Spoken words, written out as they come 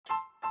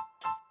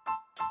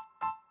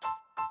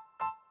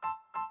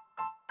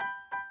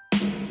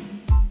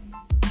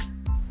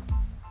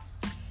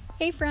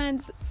Hey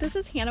friends, this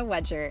is Hannah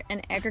Wedger,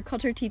 an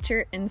agriculture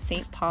teacher in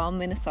St. Paul,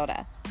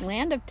 Minnesota,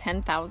 land of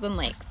 10,000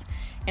 lakes,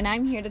 and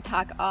I'm here to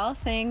talk all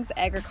things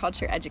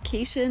agriculture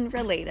education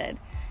related: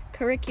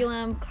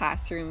 curriculum,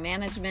 classroom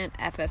management,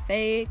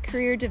 FFA,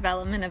 career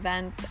development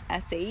events,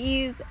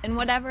 SAEs, and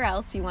whatever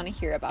else you want to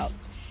hear about.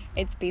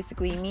 It's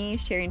basically me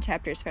sharing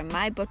chapters from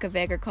my book of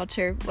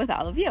agriculture with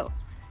all of you.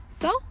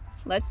 So,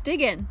 let's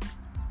dig in.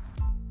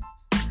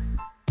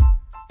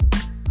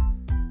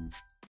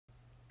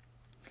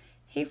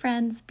 Hey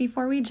friends,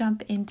 before we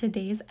jump in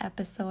today's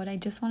episode, I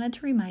just wanted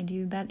to remind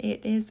you that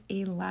it is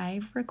a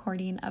live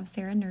recording of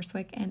Sarah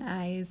Nurswick and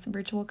I's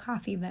virtual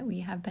coffee that we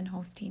have been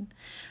hosting.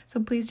 So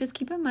please just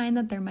keep in mind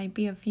that there might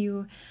be a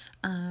few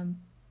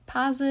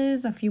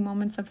pauses, a few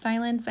moments of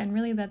silence, and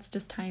really that's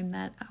just time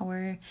that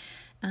our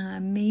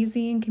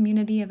amazing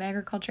community of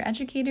agriculture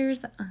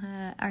educators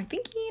are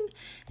thinking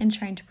and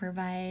trying to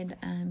provide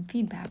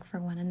feedback for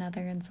one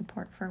another and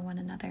support for one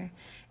another.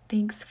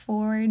 Thanks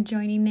for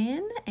joining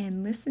in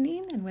and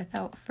listening, and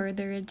without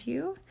further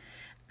ado,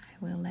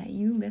 I will let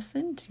you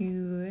listen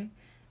to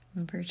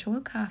Virtual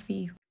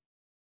Coffee.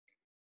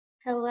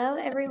 Hello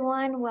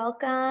everyone,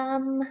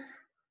 welcome.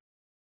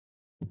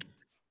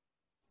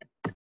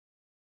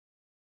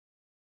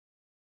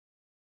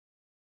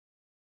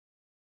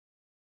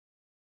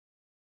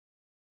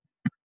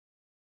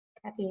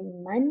 Happy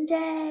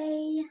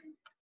Monday,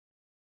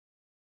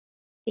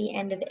 the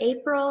end of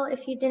April,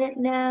 if you didn't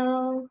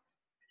know.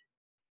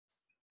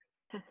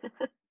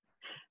 It's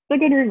a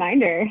good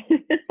reminder.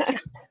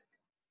 Yes.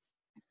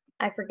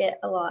 I forget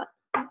a lot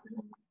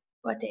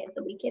what day of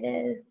the week it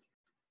is.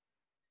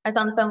 I was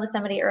on the phone with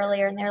somebody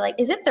earlier and they're like,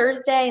 is it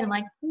Thursday? And I'm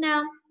like,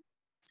 no,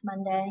 it's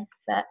Monday,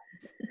 but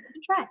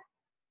try.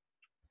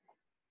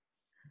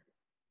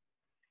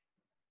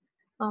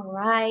 All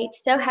right,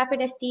 so happy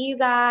to see you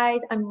guys.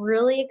 I'm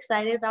really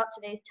excited about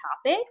today's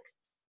topics.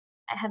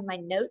 I have my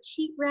note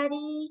sheet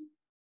ready.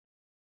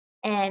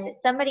 And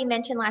somebody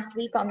mentioned last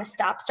week on the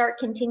stop, start,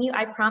 continue.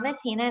 I promise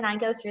Hannah and I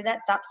go through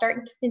that stop, start,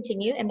 and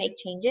continue and make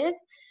changes.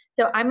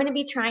 So I'm going to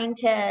be trying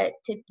to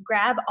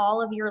grab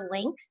all of your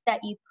links that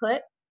you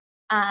put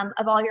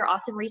of all your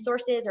awesome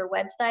resources or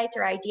websites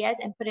or ideas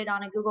and put it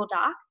on a Google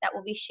Doc that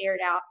will be shared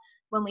out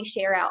when we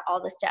share out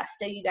all the stuff.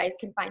 So you guys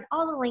can find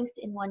all the links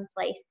in one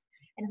place,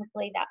 and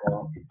hopefully that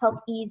will help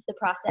ease the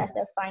process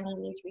of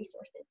finding these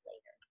resources later.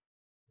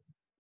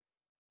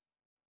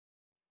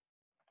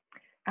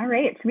 All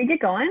right, should we get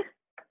going?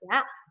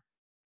 Yeah.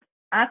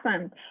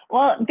 Awesome.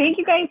 Well, thank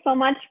you guys so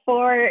much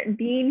for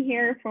being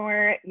here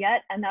for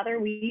yet another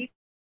week.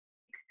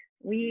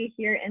 We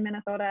here in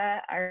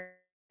Minnesota are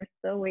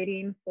still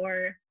waiting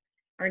for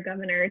our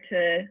governor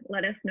to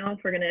let us know if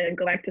we're going to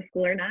go back to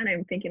school or not.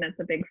 I'm thinking that's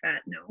a big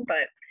fat no,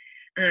 but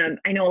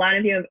I know a lot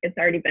of you, it's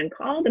already been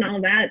called and all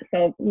that.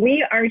 So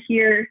we are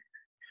here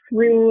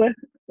through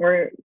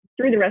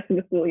the rest of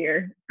the school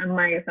year,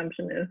 my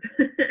assumption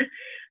is.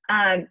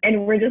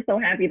 And we're just so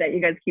happy that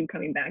you guys keep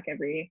coming back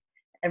every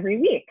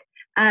week.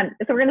 So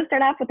we're going to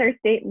start off with our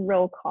state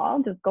roll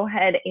call. Just go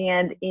ahead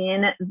and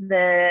in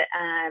the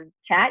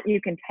chat, you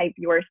can type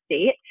your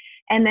state.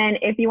 And then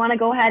if you want to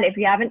go ahead, if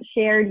you haven't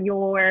shared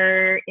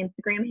your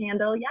Instagram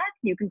handle yet,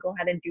 you can go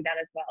ahead and do that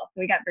as well.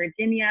 So we got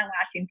Virginia,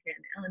 Washington,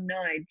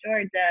 Illinois,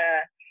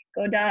 Georgia,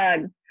 go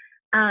Dogs,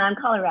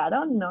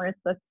 Colorado, North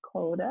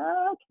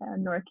Dakota,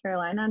 North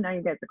Carolina. Now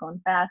you guys are going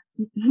fast.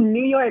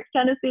 New York,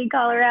 Tennessee,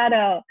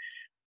 Colorado,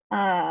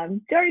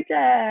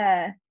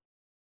 Georgia,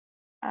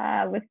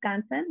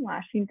 Wisconsin,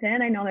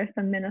 Washington. I know there's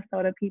some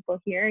Minnesota people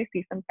here. I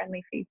see some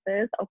friendly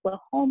faces.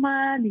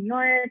 Oklahoma, New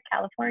York,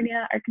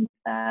 California,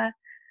 Arkansas,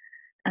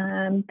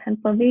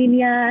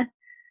 Pennsylvania.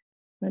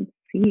 Let's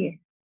see.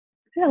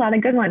 There's a lot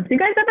of good ones. Do you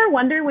guys ever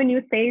wonder when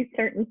you say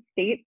certain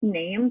state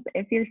names,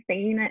 if you're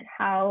saying it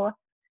how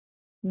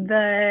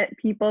the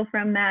people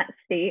from that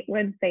state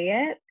would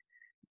say it?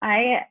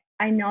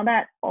 I know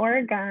that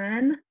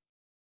Oregon,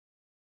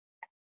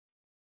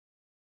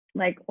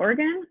 like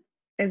Oregon,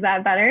 is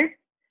that better?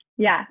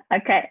 Yeah,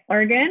 okay,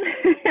 Oregon.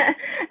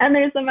 And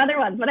there's some other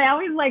ones, but I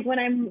always like when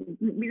I'm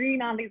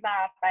reading all these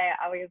off, I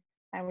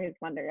always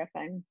wonder if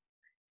I'm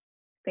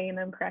saying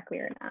them correctly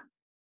or not.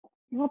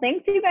 Well,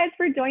 thanks you guys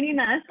for joining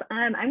us.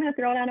 I'm going to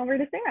throw it on over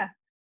to Sarah.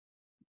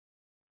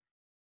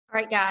 All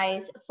right,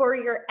 guys, for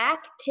your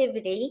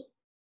activity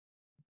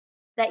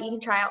that you can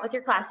try out with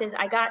your classes,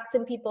 I got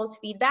some people's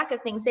feedback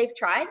of things they've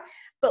tried,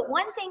 but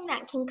one thing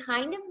that can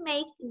kind of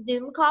make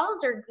Zoom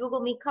calls or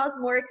Google Meet calls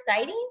more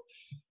exciting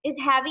is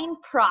having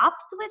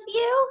props with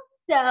you.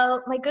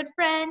 So my good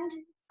friend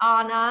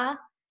Anna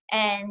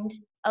and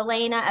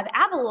Elena of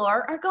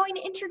Avalor are going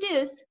to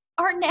introduce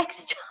our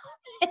next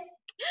topic.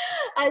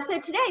 So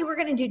today we're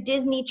going to do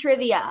Disney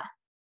trivia.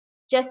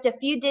 Just a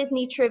few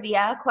Disney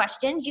trivia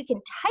questions. You can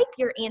type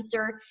your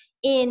answer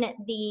in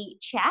the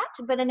chat,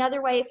 but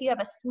another way, if you have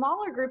a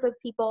smaller group of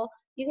people,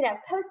 you could have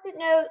Post-it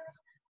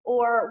notes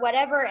or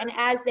whatever, and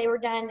as they were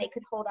done, they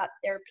could hold up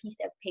their piece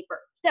of paper.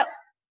 So,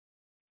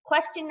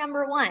 question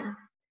number 1.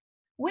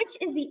 Which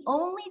is the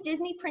only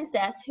Disney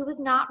princess who was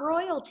not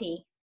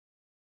royalty?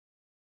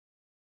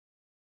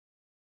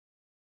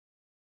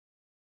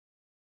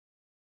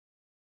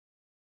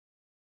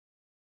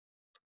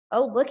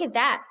 Oh, look at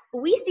that.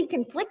 We see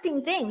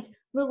conflicting things.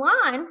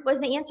 Mulan was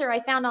the answer I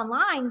found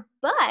online,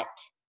 but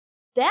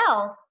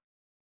Belle,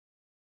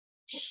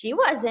 she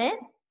wasn't.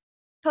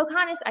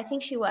 Pocahontas, I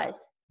think she was.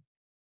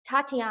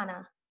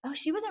 Tatiana, oh,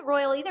 she wasn't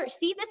royal either.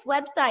 See this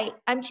website,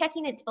 I'm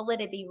checking its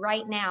validity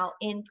right now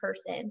in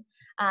person.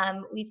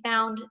 We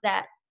found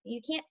that you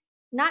can't,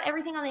 not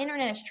everything on the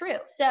internet is true.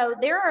 So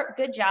there are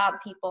good job,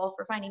 people,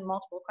 for finding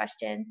multiple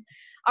questions.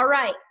 All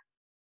right,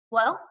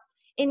 well,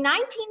 in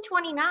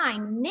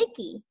 1929,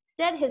 Mickey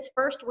said his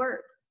first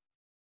words.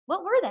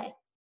 What were they?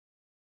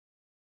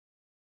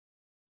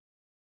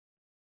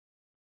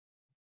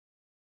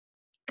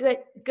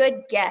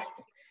 Good guess,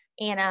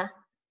 Anna.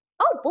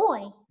 Oh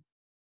boy,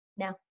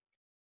 no.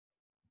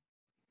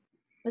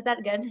 Was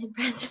that good?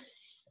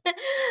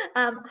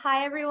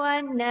 Hi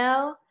everyone.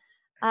 No.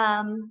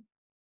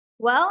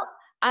 Well,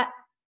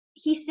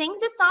 he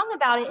sings a song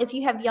about it if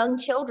you have young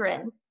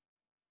children.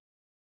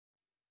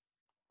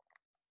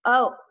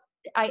 Oh,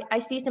 I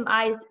see some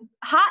eyes.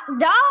 Hot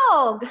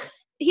dog.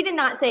 He did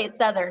not say it's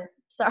Southern.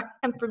 Sorry,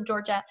 I'm from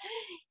Georgia.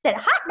 He said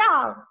hot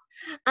dogs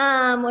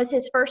was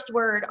his first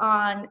word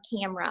on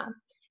camera.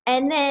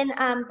 And then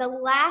the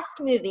last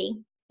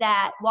movie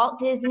that Walt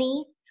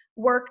Disney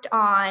worked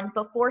on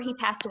before he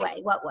passed away,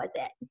 what was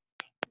it?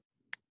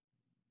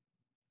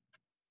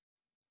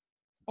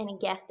 Any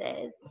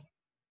guesses?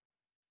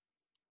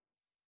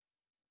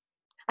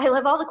 I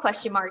love all the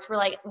question marks. We're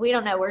like, we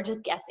don't know, we're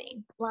just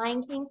guessing.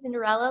 Lion King,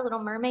 Cinderella,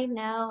 Little Mermaid,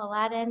 no.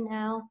 Aladdin,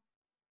 no.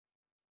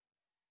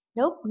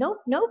 Nope.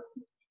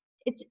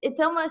 It's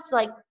almost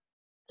like,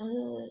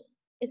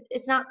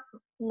 it's not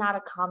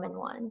a common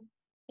one.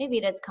 Maybe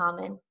it is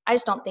common. I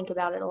just don't think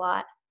about it a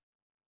lot.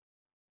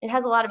 It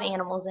has a lot of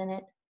animals in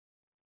it.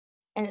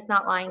 And it's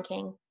not Lion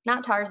King,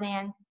 not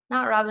Tarzan,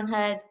 not Robin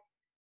Hood.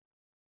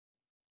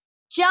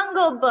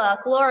 Jungle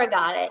Book, Laura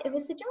got it. It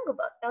was the Jungle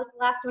Book. That was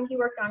the last one he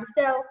worked on.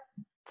 So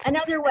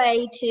another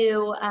way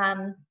to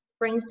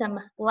bring some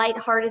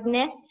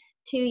lightheartedness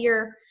to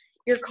your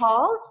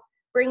calls,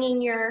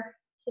 bringing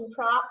some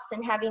props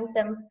and having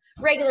some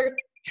regular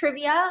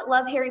trivia.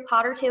 Love Harry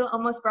Potter too.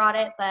 Almost brought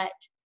it, but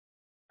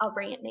I'll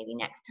bring it maybe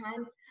next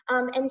time.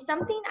 And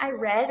something I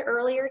read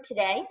earlier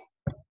today,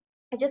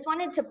 I just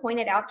wanted to point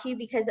it out to you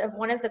because of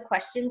one of the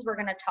questions we're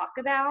going to talk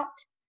about.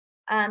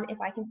 If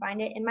I can find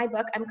it in my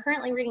book. I'm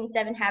currently reading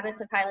 7 Habits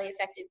of Highly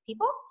Effective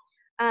People,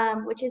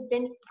 which has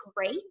been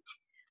great.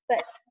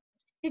 But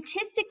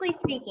statistically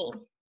speaking,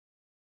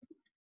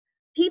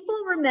 people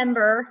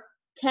remember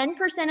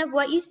 10% of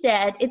what you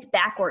said. It's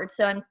backwards,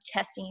 so I'm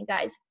testing you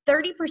guys.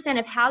 30%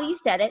 of how you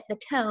said it, the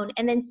tone,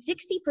 and then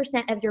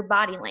 60% of your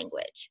body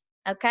language,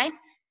 okay?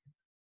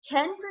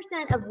 10%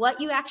 of what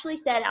you actually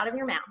said out of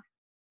your mouth,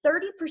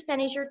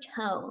 30% is your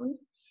tone,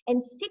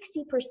 and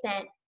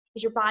 60%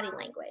 is your body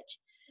language.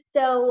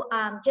 So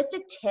just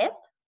a tip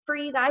for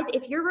you guys,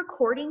 if you're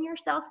recording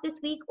yourself this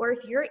week or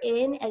if you're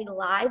in a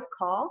live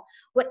call,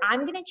 what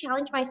I'm going to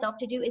challenge myself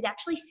to do is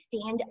actually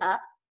stand up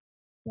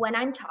when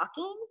I'm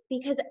talking,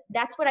 because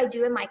that's what I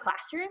do in my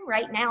classroom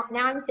right now.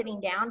 Now I'm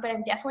sitting down, but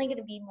I'm definitely going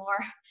to be more,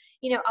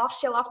 I'll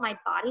show off my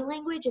body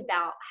language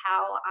about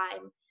how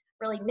I'm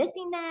really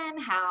missing them,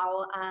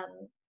 how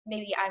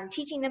maybe I'm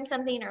teaching them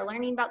something or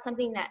learning about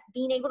something, that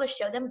being able to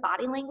show them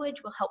body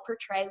language will help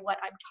portray what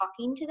I'm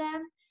talking to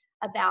them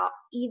about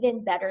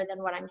even better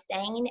than what I'm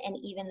saying, and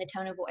even the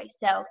tone of voice.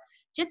 So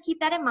just keep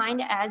that in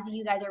mind as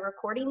you guys are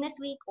recording this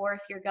week or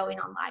if you're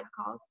going on live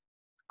calls.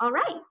 All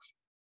right.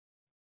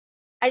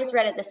 I just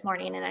read it this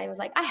morning and I was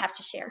like, I have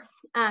to share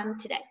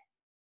today.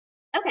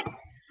 Okay.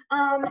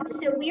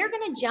 So we are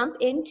going to jump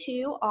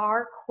into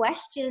our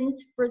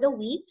questions for the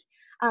week.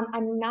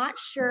 I'm not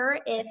sure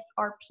if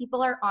our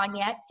people are on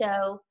yet.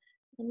 So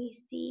let me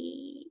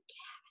see.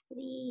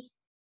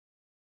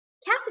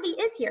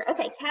 Cassidy is here.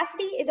 Okay,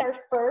 Cassidy is our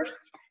first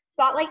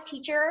Spotlight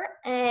teacher.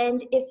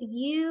 And if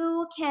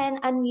you can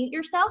unmute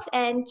yourself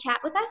and chat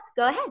with us,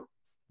 go ahead.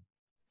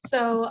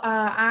 So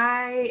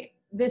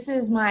this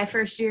is my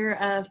first year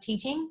of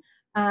teaching,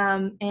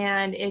 and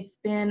it's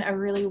been a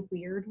really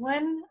weird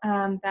one,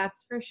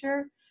 that's for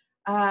sure.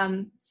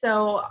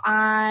 So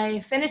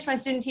I finished my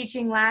student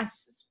teaching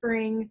last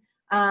spring,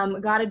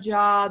 got a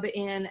job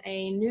in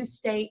a new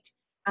state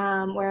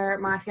where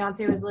my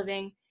fiance was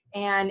living,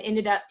 and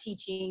ended up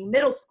teaching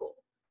middle school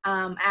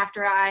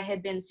after I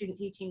had been student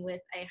teaching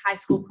with a high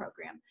school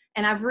program.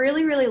 And I've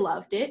really, really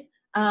loved it.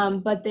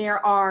 But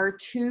there are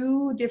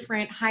 2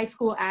 different high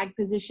school ag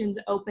positions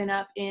open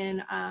up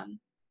in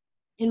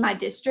my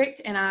district,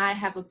 and I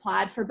have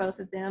applied for both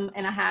of them,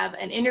 and I have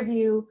an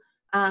interview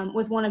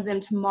with one of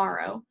them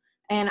tomorrow.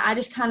 And I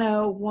just kind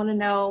of want to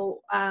know,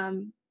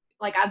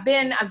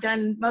 I've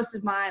done most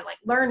of my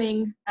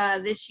learning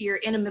this year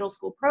in a middle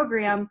school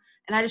program,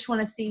 and I just want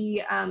to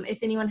see if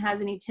anyone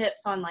has any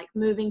tips on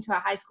moving to a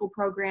high school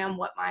program,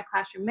 what my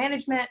classroom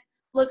management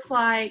looks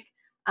like,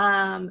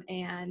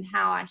 and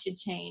how I should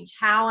change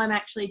how I'm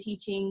actually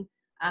teaching.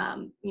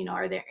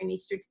 Are there any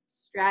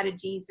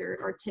strategies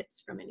or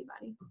tips from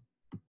anybody?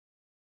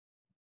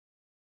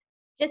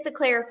 Just to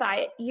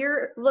clarify,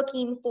 you're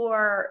looking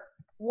for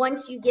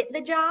once you get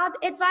the job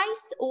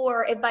advice,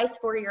 or advice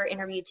for your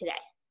interview today?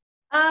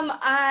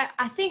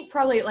 I think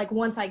probably like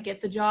once I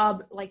get the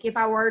job, like if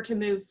I were to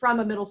move from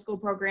a middle school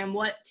program,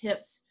 what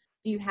tips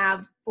do you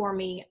have for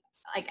me,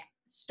 like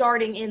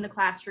starting in the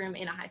classroom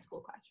in a high school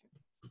classroom?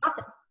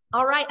 Awesome.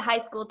 All right, high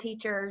school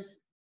teachers,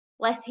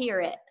 let's hear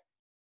it.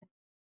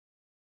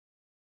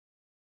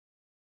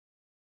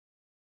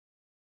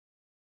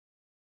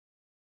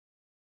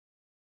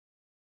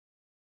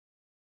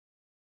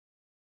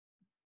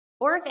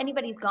 Or if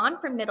anybody's gone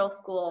from middle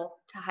school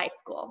to high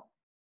school,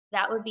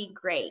 that would be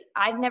great.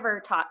 I've never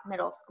taught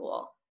middle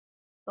school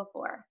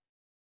before.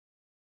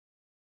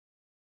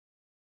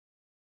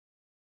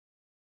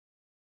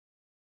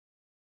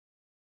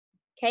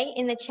 Okay,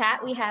 in the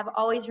chat we have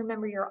always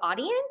remember your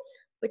audience,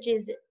 which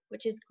is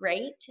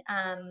great.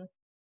 I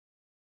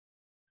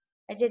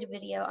did a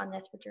video on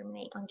this for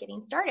Germinate on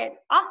getting started.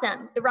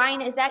 Awesome.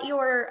 Ryan, is that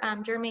your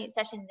Germinate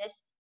session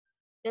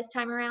this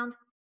time around?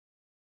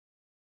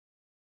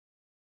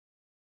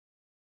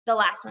 The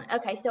last one.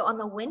 Okay, so on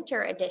the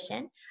winter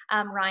edition,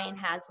 Ryan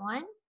has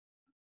one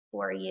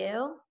for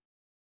you.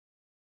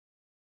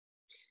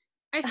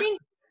 I think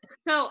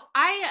so.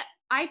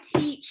 I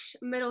teach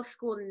middle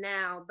school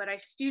now, but I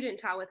student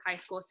taught with high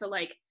school. So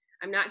like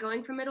I'm not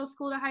going from middle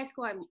school to high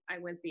school. I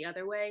went the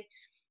other way.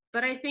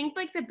 But I think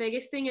like the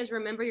biggest thing is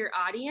remember your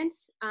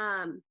audience.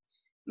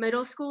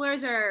 Middle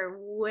schoolers are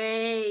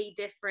way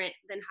different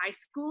than high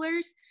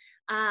schoolers.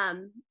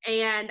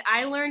 And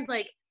I learned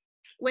like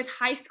with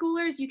high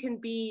schoolers, you can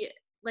be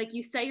like,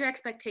 you set your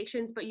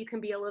expectations, but you can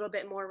be a little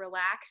bit more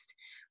relaxed,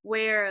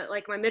 where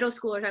like my middle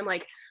schoolers, I'm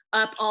like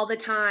up all the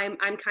time.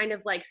 I'm kind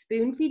of like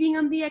spoon feeding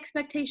them the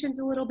expectations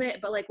a little bit,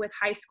 but like with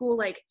high school,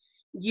 like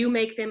you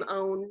make them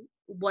own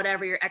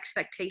whatever your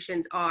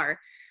expectations are.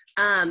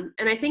 And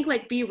I think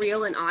like be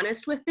real and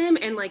honest with them.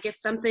 And like if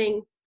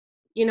something,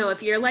 you know,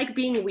 if you're like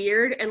being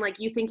weird and like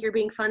you think you're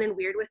being fun and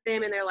weird with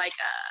them and they're like,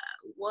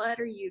 what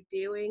are you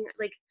doing?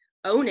 Like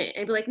own it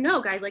and be like, no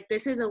guys, like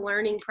this is a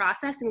learning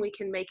process and we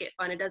can make it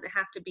fun. It doesn't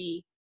have to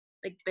be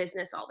like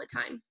business all the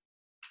time.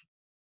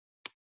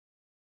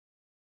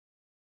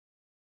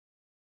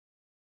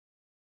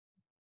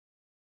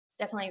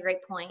 Definitely a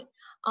great point.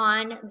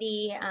 On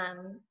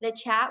the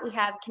chat, we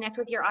have connect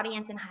with your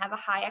audience and have a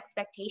high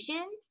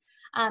expectations.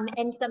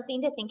 And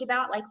something to think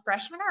about, like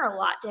freshmen are a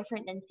lot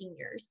different than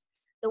seniors.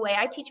 The way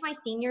I teach my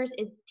seniors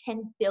is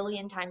 10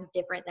 billion times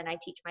different than I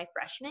teach my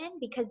freshmen,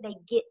 because they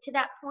get to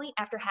that point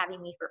after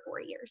having me for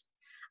 4 years.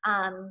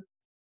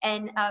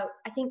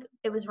 I think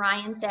it was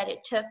Ryan said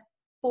it took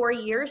 4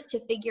 years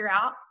to figure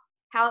out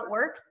how it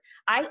works.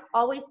 I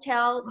always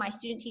tell my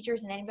student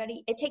teachers and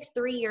anybody, it takes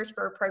 3 years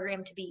for a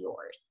program to be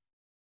yours.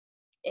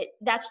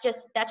 That's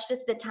just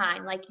the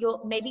time. Like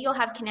maybe you'll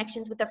have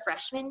connections with the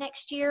freshmen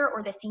next year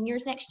or the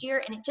seniors next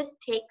year, and it just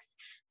takes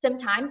some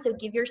time. So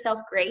give yourself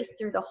grace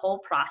through the whole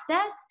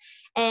process.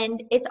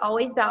 And it's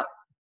always about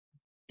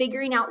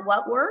figuring out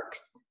what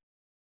works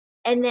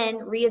and then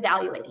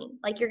reevaluating.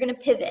 Like you're going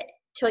to pivot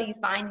till you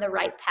find the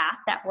right path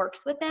that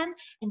works with them.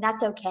 And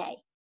that's okay.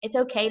 It's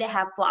okay to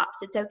have flops.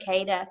 It's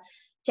okay to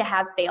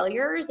have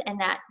failures,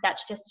 and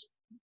that's just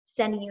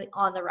sending you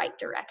on the right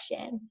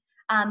direction.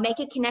 Make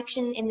a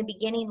connection in the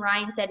beginning.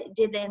 Ryan said,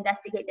 did they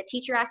investigate the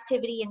teacher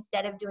activity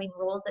instead of doing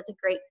rules? That's a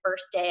great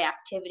first day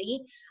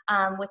activity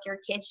with your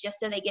kids, just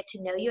so they get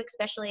to know you,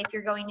 especially if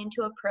you're going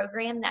into a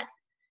program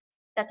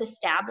that's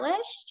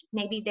established.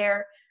 Maybe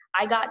you're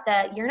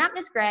not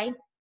Miss Gray,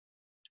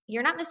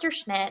 you're not Mr.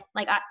 Schmidt.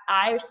 Like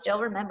I still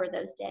remember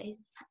those days.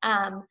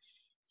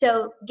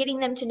 So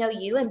getting them to know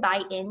you and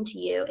buy into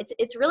you,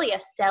 it's really a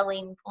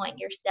selling point.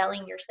 You're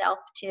selling yourself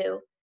to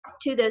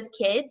those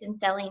kids and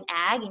selling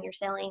ag, and you're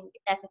selling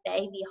FFA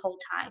the whole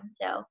time.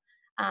 So,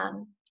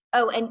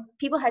 and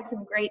people had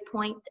some great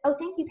points. Oh,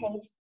 thank you,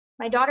 Paige.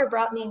 My daughter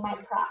brought me my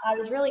prop. I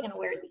was really going to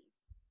wear these,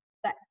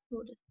 but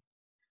we'll just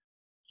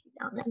keep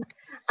down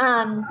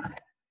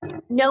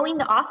them. Knowing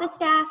the office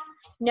staff,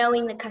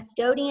 knowing the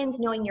custodians,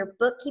 knowing your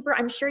bookkeeper.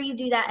 I'm sure you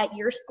do that at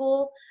your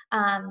school.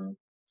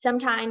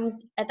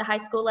 Sometimes at the high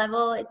school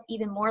level, it's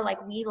even more.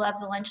 Like we love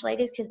the lunch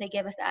ladies because they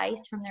give us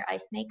ice from their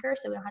ice maker,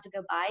 so we don't have to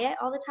go buy it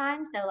all the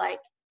time. So like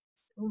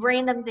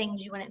random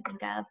things you wouldn't think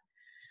of.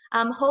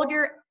 Hold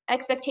your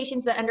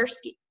expectations, but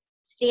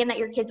understand that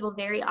your kids will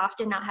very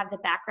often not have the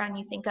background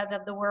you think of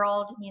the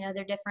world. You know,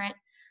 they're different.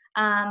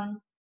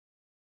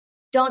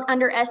 Don't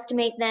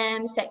underestimate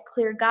them. Set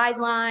clear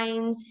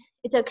guidelines.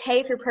 It's okay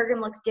if your program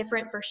looks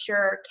different, for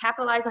sure.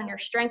 Capitalize on your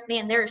strengths.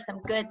 Man, there is some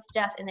good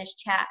stuff in this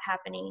chat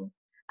happening.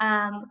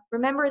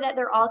 Remember that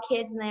they're all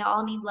kids and they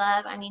all need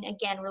love. I mean,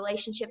 again,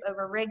 relationship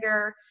over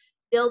rigor.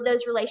 Build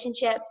those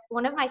relationships.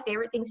 One of my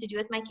favorite things to do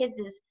with my kids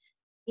is,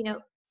 you know,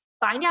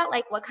 find out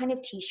like what kind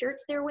of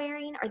t-shirts they're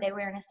wearing. Are they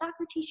wearing a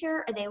soccer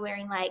t-shirt? Are they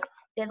wearing like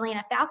the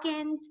Atlanta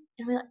Falcons?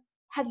 And we're like,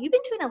 have you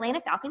been to an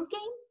Atlanta Falcons game?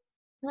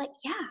 They're like,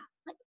 yeah.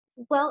 Like,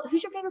 well,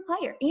 who's your favorite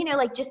player? You know,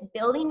 like just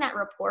building that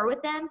rapport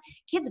with them.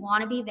 Kids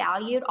want to be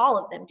valued. All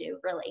of them do,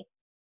 really.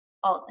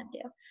 All of them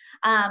do.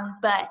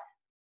 But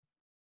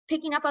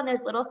picking up on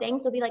those little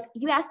things. They'll be like,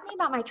 you asked me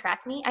about my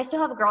track meet. I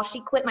still have a girl,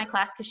 she quit my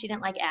class because she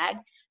didn't like ag,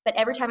 but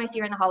every time I see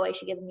her in the hallway,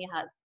 she gives me a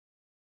hug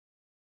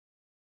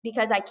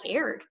because I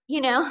cared, you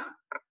know?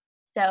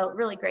 So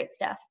really great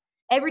stuff.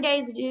 Every day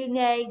is a student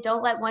day.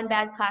 Don't let one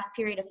bad class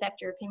period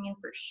affect your opinion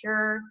for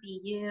sure.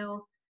 Be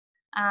you.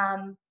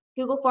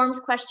 Google Forms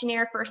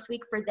questionnaire first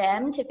week for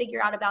them to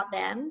figure out about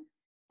them.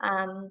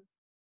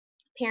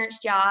 Parents'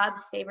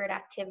 jobs, favorite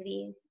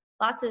activities,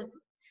 lots of,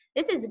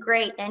 this is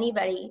great.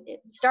 Anybody,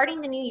 starting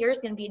the new year is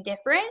going to be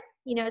different.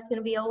 You know, it's going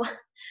to be a,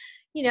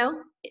 you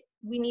know,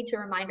 we need to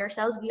remind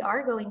ourselves we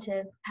are going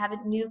to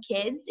have new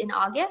kids in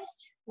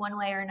August, one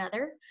way or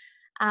another.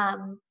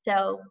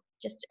 So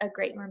just a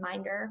great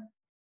reminder.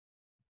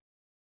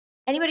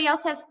 Anybody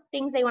else have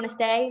things they want to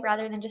say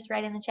rather than just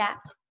write in the chat?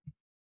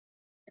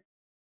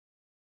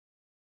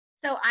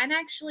 So I'm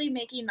actually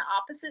making the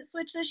opposite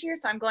switch this year.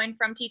 So I'm going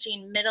from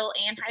teaching middle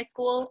and high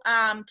school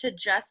to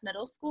just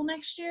middle school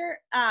next year,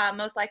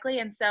 most likely.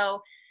 And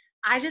so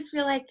I just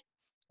feel like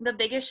the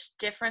biggest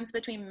difference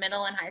between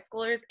middle and high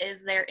schoolers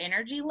is their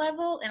energy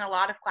level in a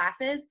lot of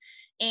classes.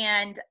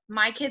 And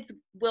my kids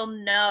will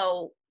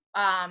know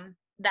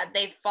that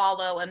they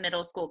follow a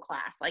middle school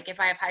class. Like if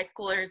I have high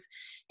schoolers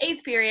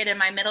 8th period and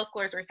my middle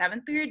schoolers were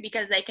 7th period,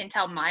 because they can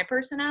tell my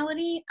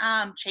personality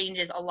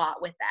changes a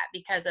lot with that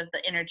because of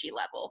the energy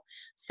level.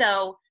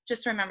 So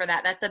just remember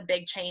that that's a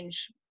big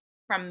change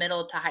from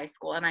middle to high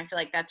school. And I feel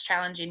like that's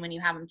challenging when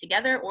you have them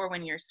together or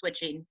when you're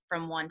switching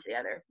from one to the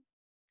other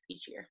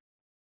each year.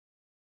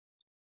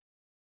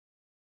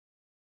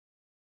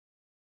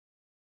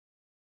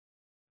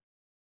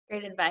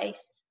 Great advice,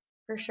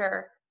 for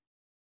sure.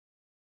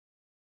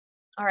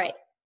 All right.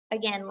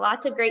 Again,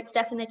 lots of great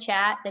stuff in the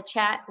chat. The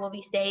chat will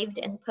be saved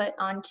and put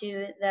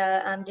onto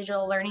the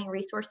digital learning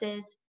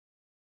resources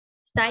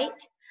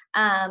site.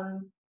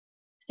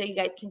 So you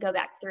guys can go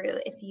back through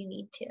if you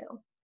need to.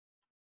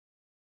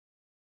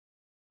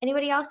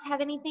 Anybody else have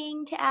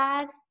anything to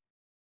add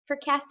for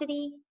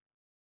Cassidy?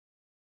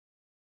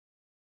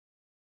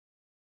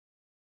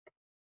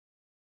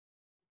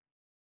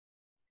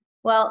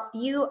 Well,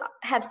 you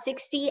have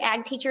 60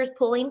 ag teachers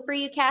pulling for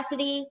you,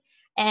 Cassidy,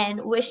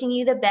 and wishing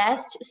you the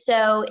best.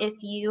 So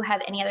if you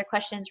have any other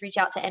questions, reach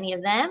out to any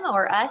of them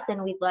or us,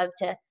 and we'd love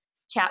to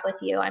chat with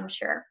you, I'm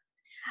sure.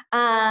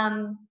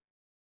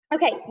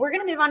 Okay, we're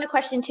gonna move on to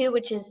question 2,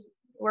 which is,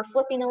 we're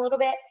flipping a little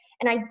bit.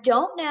 And I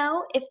don't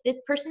know if this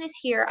person is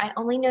here. I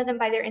only know them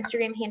by their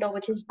Instagram handle,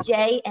 which is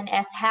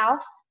J&S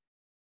House.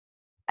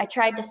 I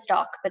tried to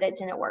stalk, but it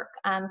didn't work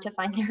to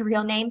find their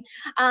real name.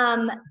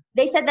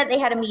 They said that they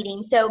had a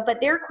meeting. So,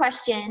 but their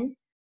question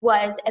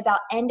was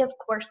about end of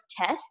course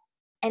tests.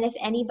 And if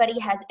anybody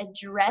has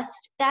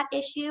addressed that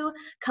issue,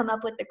 come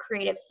up with a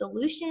creative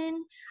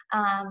solution.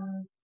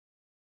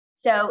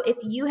 So if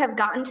you have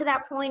gotten to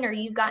that point or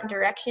you've gotten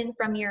direction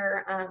from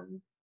your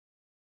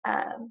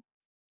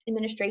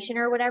administration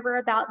or whatever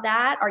about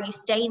that, are you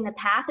staying the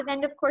path of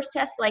end of course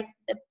tests like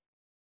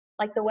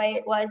the way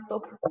it was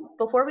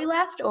before we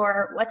left,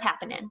 or what's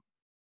happening?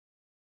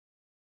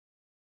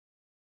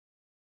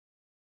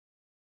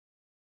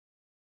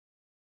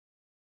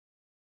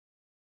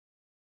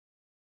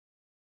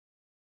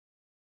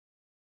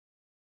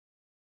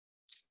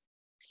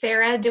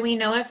 Sarah, do we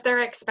know if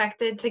they're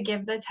expected to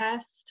give the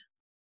test?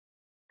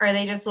 Or are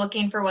they just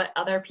looking for what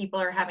other people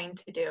are having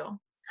to do?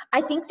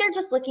 I think they're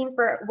just looking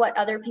for what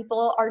other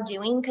people are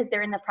doing because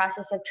they're in the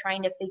process of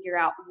trying to figure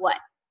out what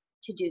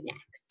to do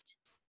next.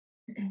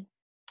 Okay.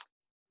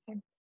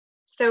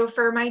 So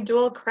for my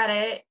dual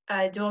credit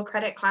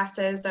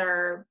classes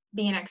are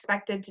being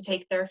expected to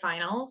take their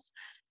finals.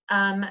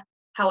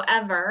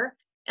 However,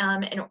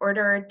 in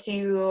order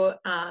to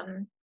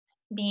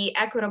be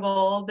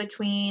equitable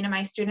between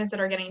my students that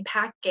are getting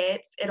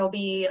packets, it'll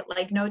be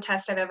like no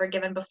test I've ever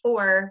given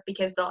before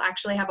because they'll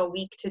actually have a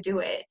week to do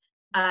it.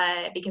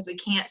 Because we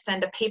can't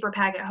send a paper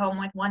packet home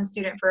with one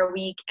student for a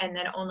week and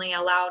then only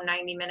allow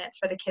 90 minutes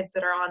for the kids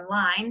that are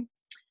online.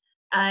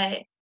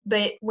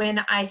 But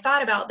when I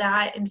thought about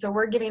that, and so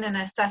we're giving an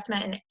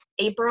assessment in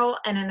April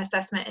and an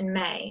assessment in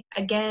May.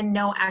 Again,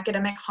 no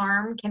academic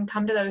harm can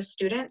come to those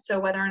students. So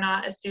whether or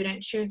not a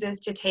student chooses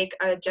to take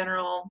a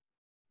general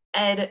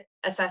ed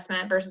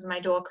assessment versus my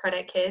dual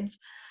credit kids.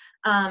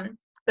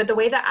 But the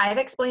way that I've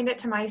explained it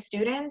to my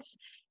students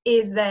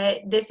is that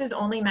this is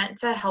only meant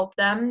to help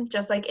them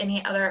just like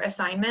any other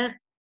assignment.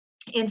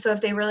 And so if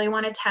they really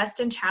want to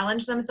test and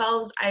challenge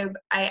themselves, I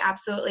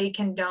absolutely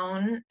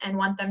condone and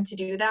want them to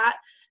do that.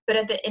 But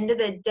at the end of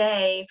the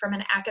day, from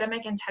an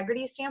academic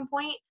integrity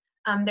standpoint,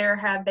 there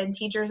have been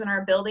teachers in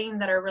our building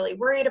that are really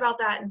worried about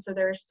that. And so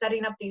they're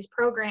setting up these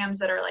programs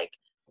that are like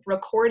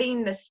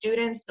recording the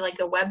students, like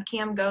the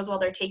webcam goes while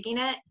they're taking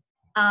it.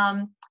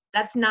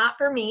 That's not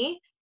for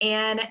me.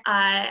 And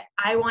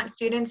I want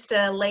students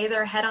to lay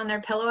their head on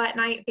their pillow at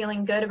night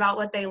feeling good about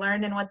what they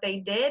learned and what they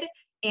did.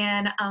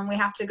 And we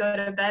have to go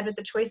to bed with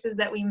the choices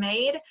that we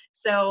made.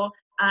 So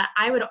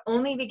I would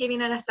only be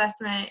giving an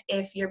assessment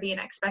if you're being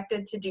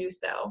expected to do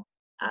so.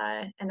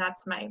 And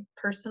that's my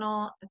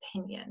personal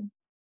opinion.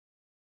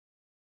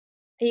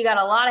 You got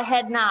a lot of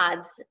head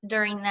nods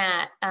during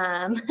that.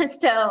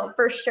 So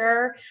for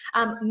sure,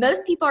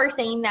 most people are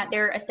saying that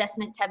their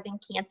assessments have been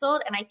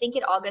canceled. And I think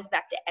it all goes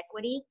back to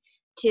equity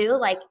too.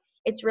 Like,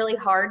 it's really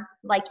hard,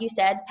 like you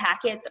said,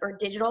 packets or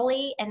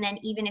digitally. And then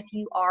even if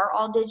you are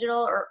all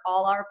digital or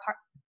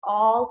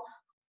all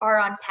are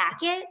on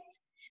packets,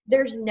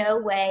 there's no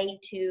way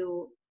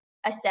to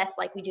assess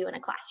like we do in a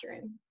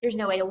classroom. There's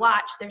no way to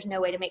watch. There's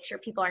no way to make sure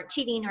people aren't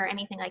cheating or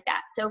anything like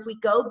that. So if we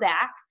go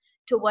back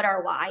to what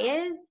our why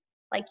is,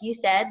 like you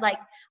said, like,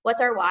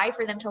 what's our why?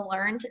 For them to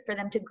learn, for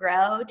them to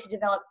grow, to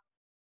develop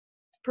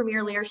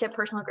premier leadership,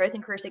 personal growth,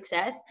 and career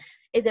success.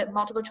 Is it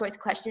multiple choice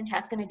question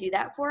test going to do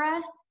that for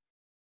us?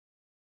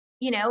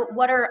 You know,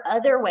 what are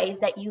other ways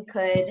that you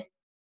could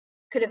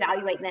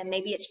evaluate them?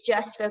 Maybe it's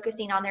just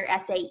focusing on their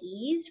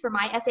SAEs. For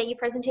my SAE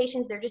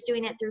presentations, they're just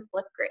doing it through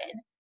Flipgrid,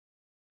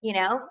 you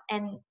know,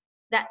 and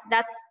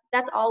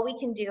that's all we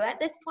can do at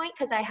this point,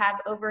 because I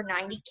have over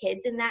 90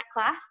 kids in that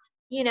class,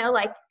 you know,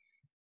 like,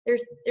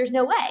 there's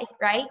no way,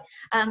 right,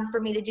 for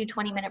me to do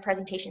 20-minute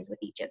presentations with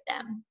each of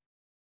them.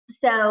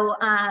 So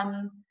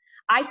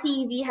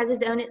ICEV has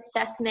its own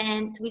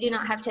assessments. We do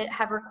not have to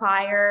have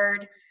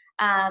required.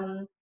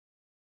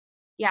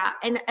 Yeah,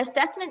 and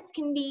assessments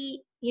can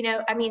be, you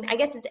know, I mean, I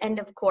guess it's end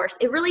of course.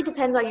 It really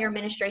depends on your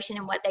administration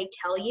and what they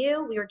tell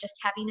you. We were just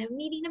having a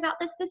meeting about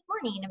this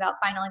morning about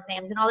final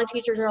exams, and all the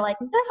teachers are like,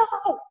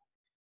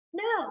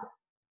 no.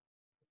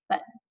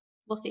 But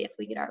we'll see if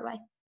we get our way.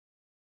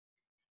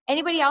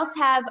 Anybody else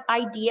have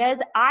ideas?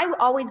 I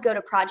always go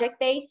to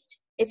project-based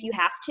if you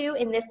have to.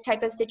 In this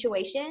type of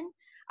situation,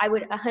 I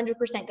would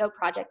 100% go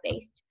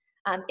project-based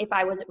if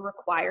I was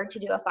required to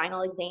do a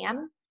final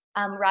exam.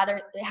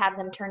 Rather have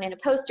them turn in a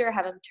poster,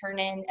 have them turn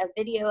in a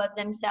video of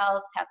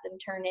themselves, have them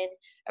turn in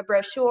a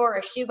brochure,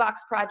 a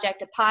shoebox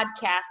project, a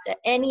podcast,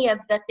 any of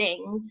the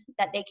things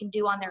that they can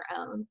do on their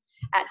own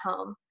at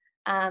home.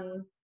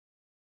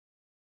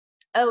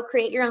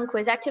 Create your own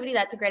quiz activity.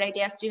 That's a great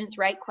idea. Students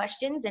write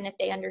questions, and if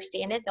they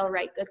understand it, they'll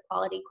write good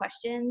quality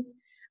questions.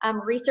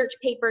 Research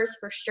papers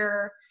for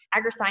sure.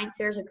 Agri-science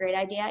fair is a great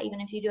idea,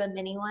 even if you do a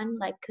mini one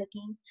like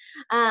cooking,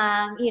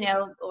 you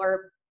know,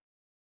 or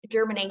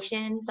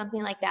germination,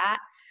 something like that.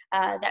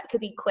 That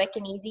could be quick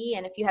and easy.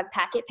 And if you have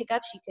packet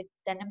pickups, you could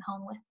send them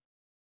home with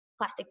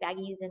plastic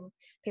baggies and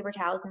paper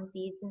towels and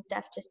seeds and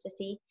stuff just to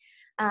see.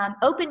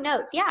 Open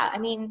notes. Yeah, I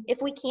mean, if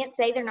we can't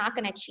say they're not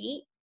going to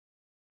cheat,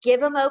 give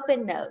them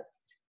open notes.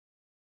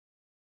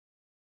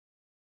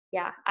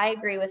 Yeah, I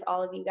agree with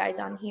all of you guys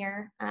on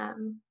here.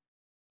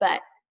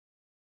 But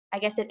I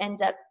guess it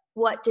ends up,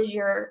 what does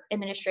your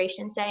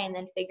administration say? And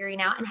then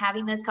figuring out and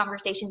having those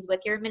conversations with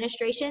your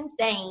administration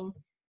saying,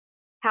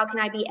 how can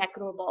I be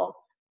equitable?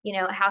 You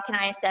know, how can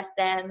I assess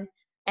them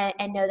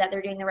and know that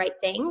they're doing the right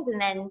things?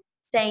 And then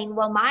saying,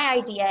 well, my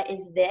idea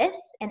is this,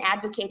 and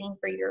advocating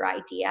for your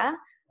idea.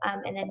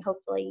 And then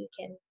hopefully you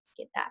can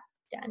get that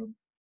done.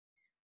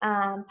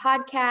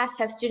 Podcasts,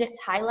 have students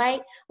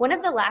highlight. One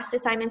of the last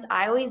assignments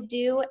I always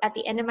do at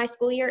the end of my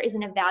school year is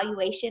an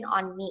evaluation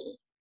on me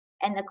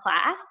and the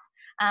class.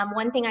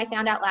 One thing I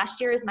found out last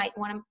year is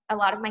a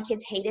lot of my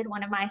kids hated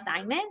one of my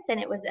assignments, and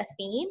it was a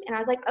theme. And I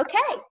was like,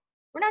 okay,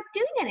 we're not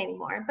doing it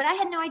anymore. But I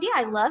had no idea.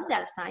 I loved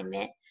that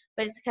assignment,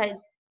 but it's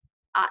because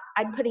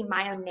I'm putting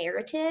my own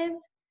narrative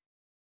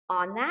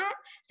on that.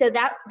 So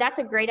that's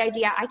a great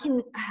idea.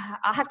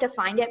 I'll have to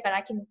find it, but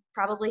I can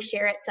probably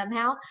share it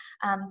somehow.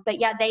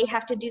 But yeah, they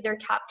have to do their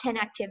top 10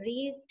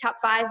 activities, top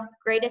 5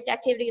 greatest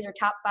activities, or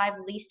top 5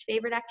 least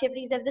favorite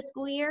activities of the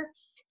school year.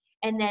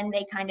 And then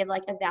they kind of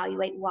like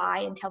evaluate why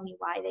and tell me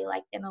why they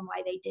liked them and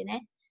why they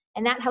didn't.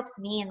 And that helps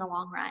me in the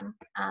long run,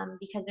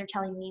 because they're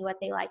telling me what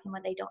they like and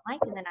what they don't like,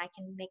 and then I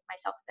can make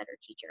myself a better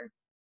teacher.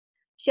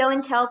 Show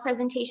and tell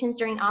presentations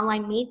during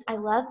online meets. I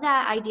love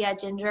that idea,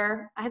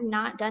 Ginger. I have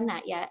not done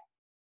that yet.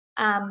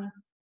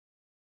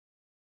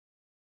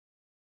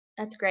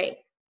 That's great.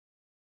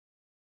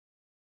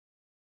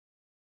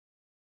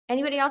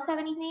 Anybody else have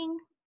anything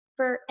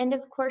for end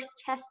of course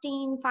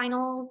testing,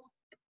 finals?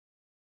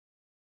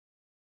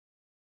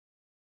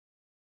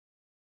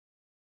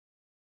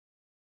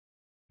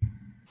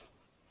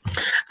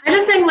 I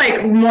just think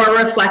like more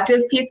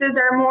reflective pieces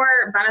are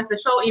more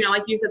beneficial, you know,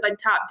 like you said, like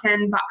top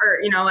 10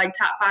 or, you know, like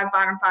top 5,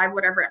 bottom 5,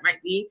 whatever it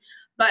might be.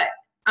 But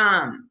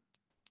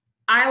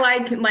I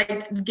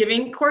like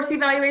giving course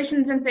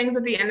evaluations and things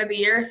at the end of the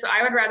year. So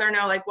I would rather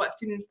know like what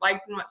students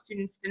liked and what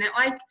students didn't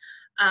like,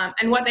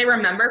 and what they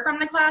remember from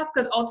the class.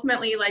 Because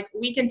ultimately, like,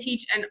 we can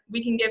teach and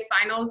we can give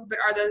finals, but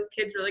are those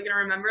kids really going to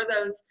remember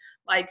those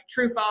like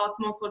true, false,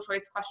 multiple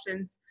choice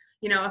questions,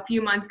 you know, a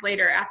few months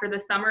later after the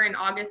summer in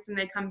August when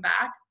they come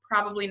back?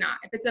 Probably not.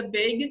 If it's a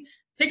big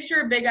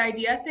picture, big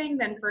idea thing,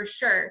 then for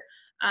sure.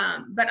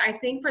 But I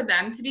think for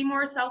them to be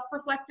more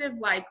self-reflective,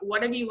 like,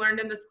 what have you learned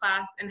in this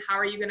class and how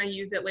are you going to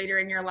use it later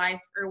in your life?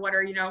 Or what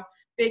are, you know,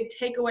 big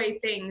takeaway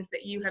things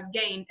that you have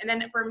gained? And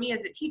then for me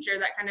as a teacher,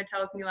 that kind of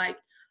tells me like,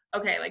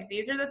 okay, like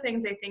these are the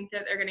things I think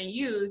that they're going to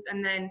use,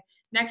 and then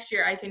next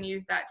year I can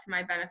use that to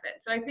my benefit.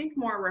 So I think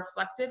more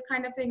reflective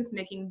kind of things,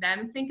 making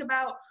them think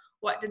about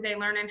what did they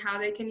learn and how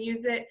they can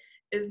use it,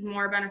 is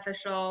more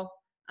beneficial,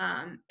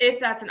 if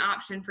that's an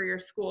option for your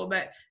school.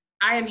 But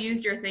I have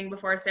used your thing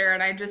before, Sarah,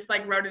 and I just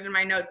like wrote it in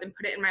my notes and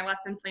put it in my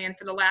lesson plan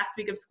for the last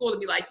week of school to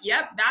be like,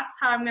 yep, that's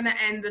how I'm going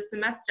to end the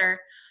semester,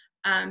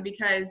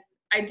 because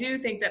I do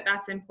think that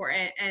that's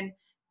important, and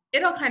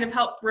it'll kind of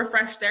help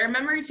refresh their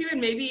memory too,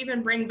 and maybe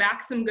even bring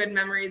back some good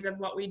memories of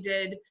what we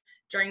did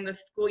during the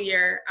school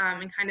year,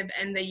 and kind of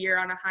end the year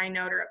on a high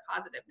note or a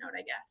positive note,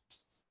 I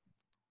guess.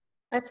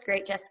 That's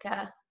great,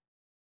 Jessica.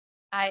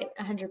 I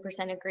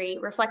 100% agree.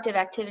 Reflective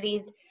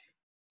activities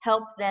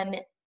help them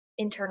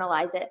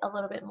internalize it a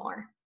little bit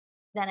more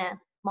than a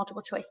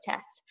multiple choice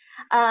test.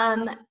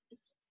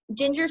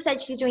 Ginger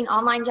said she's doing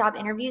online job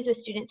interviews with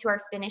students who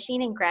are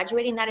finishing and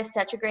graduating. That is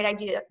such a great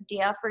idea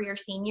for your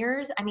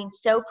seniors. I mean,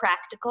 so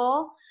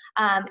practical,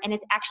 and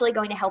it's actually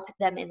going to help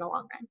them in the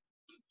long run.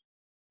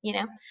 You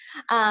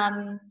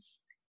know,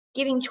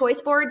 giving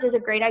choice boards is a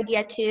great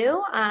idea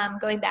too.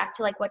 Going back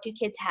to like, what do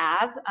kids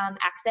have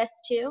access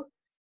to?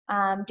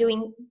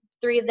 Doing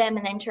 3 of them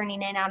and then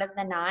turning in out of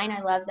the 9.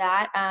 I love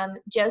that.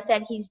 Joe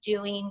said he's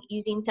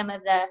using some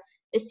of the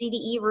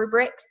CDE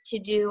rubrics to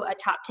do a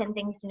top 10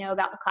 things to know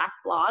about the class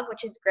blog,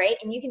 which is great.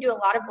 And you can do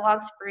a lot of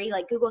blogs free,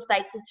 like Google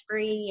Sites is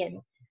free, and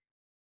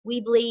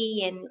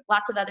Weebly and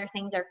lots of other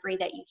things are free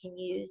that you can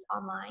use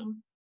online.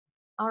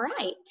 All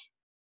right.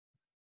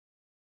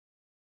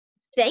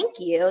 Thank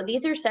you.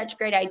 These are such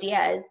great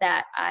ideas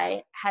that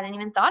I hadn't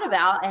even thought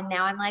about. And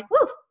now I'm like,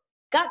 woo,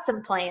 got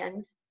some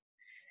plans.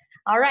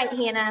 All right,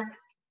 Hannah.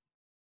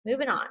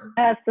 Moving on.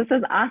 Yes, this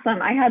is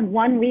awesome. I had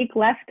 1 week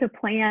left to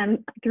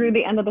plan through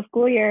the end of the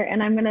school year,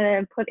 and I'm going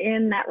to put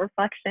in that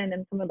reflection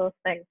and some of those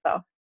things. So,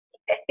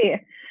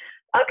 hey.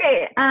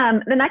 Okay,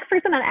 the next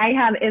person that I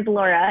have is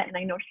Laura, and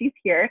I know she's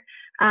here,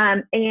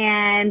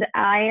 and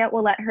I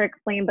will let her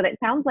explain, but it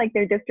sounds like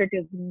their district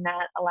is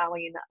not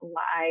allowing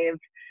live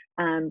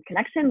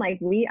connection like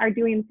we are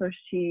doing, so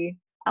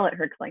I'll let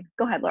her explain.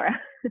 Go ahead, Laura.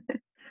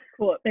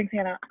 Cool, thanks,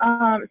 Hannah.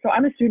 So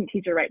I'm a student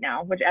teacher right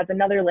now, which adds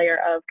another layer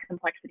of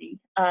complexity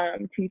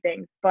to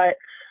things. But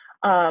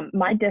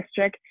my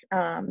district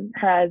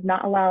has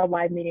not allowed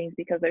live meetings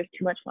because there's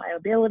too much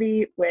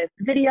liability with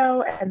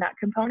video and that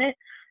component.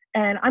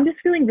 And I'm just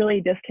feeling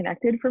really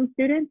disconnected from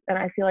students. And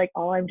I feel like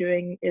all I'm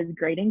doing is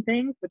grading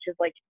things, which is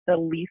like the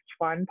least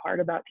fun part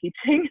about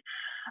teaching.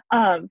 So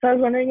I was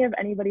wondering if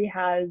anybody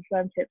has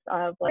some tips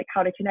of like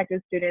how to connect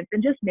with students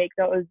and just make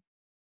those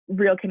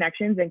real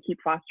connections and keep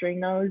fostering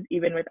those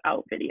even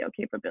without video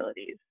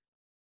capabilities.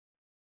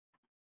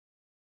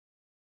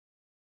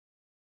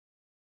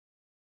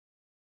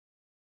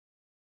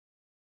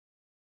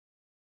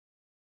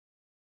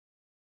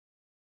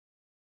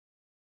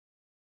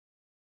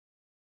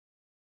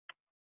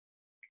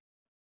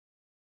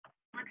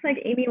 Looks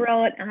like Amy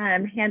wrote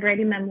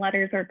handwriting them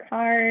letters or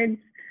cards.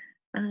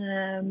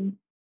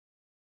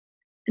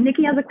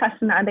 Nikki has a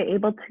question. Are they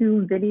able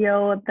to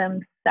video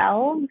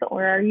themselves,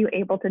 or are you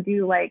able to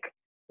do like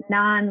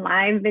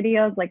non-live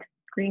videos like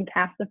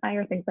Screencastify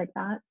or things like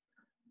that?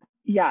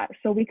 Yeah,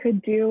 so we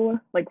could do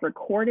like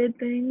recorded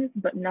things,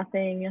 but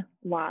nothing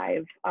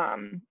live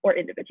or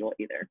individual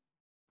either.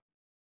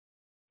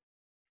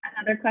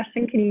 Another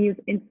question, can you use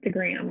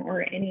Instagram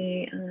or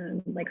any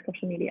like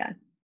social media?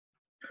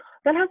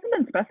 That hasn't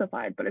been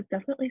specified, but it's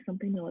definitely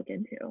something to look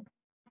into.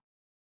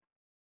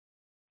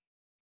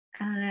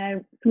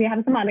 We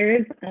have some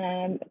others.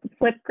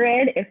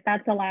 Flipgrid, if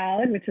that's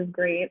allowed, which is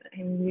great.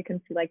 And you can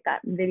see like that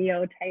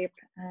video type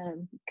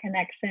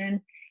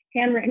connection.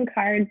 Handwritten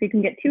cards, you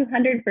can get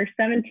 200 for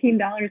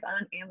 $17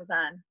 on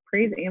Amazon.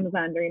 Praise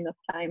Amazon during this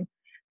time.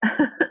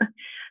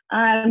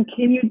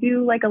 Can you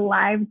do like a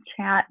live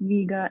chat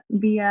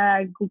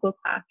via Google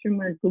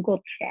Classroom or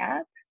Google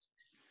Chat?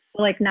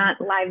 So like not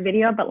live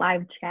video, but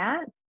live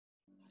chat?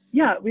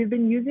 Yeah, we've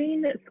been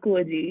using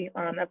Schoology.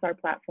 That's our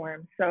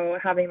platform. So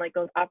having like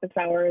those office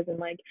hours and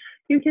like,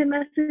 you can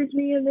message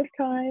me in this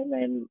time.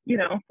 And, you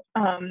know,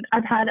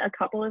 I've had a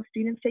couple of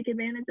students take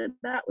advantage of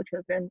that, which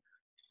has been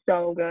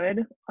so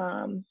good.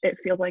 It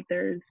feels like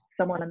there's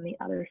someone on the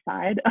other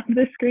side of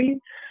the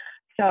screen.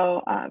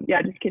 So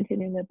yeah, just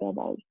continuing to build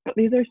those. But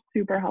these are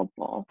super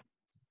helpful.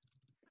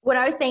 What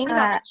I was saying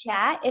about the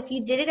chat, if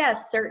you did it at a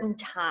certain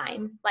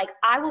time, like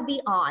I will be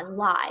on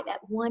live at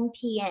 1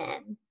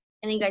 p.m. and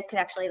then you guys could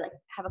actually like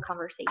have a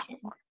conversation.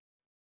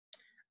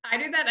 I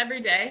do that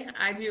every day.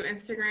 I do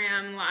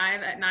Instagram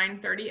live at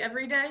 9:30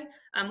 every day.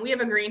 We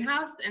have a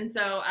greenhouse, and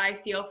so I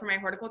feel for my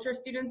horticulture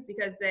students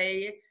because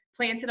they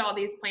planted all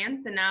these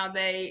plants and now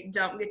they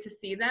don't get to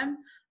see them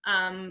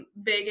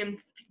big and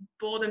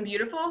bold and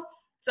beautiful.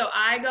 So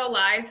I go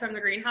live from the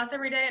greenhouse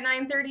every day at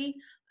 9:30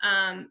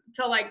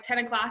 till like 10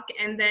 o'clock,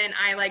 and then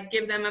I like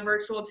give them a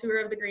virtual tour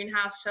of the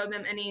greenhouse, show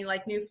them any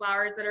like new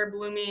flowers that are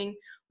blooming,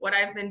 what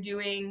I've been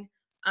doing,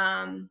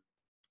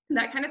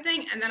 that kind of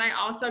thing. And then I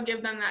also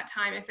give them that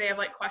time if they have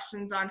like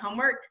questions on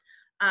homework,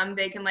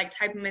 they can like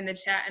type them in the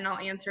chat and I'll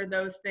answer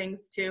those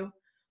things too.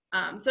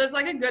 So it's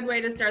like a good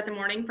way to start the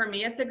morning. For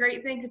me, it's a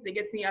great thing because it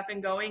gets me up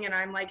and going, and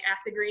I'm like at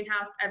the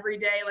greenhouse every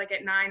day, like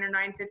at 9 or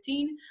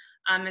 9:15.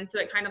 And so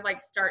it kind of like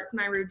starts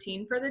my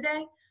routine for the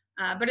day.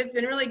 But it's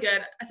been really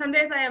good. Some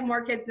days I have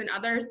more kids than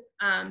others.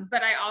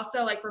 But I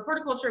also, like for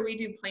horticulture, we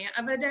do plant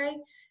of a day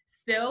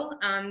still,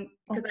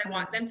 because I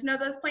want them to know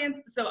those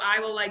plants. So I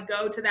will like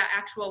go to that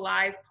actual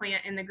live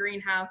plant in the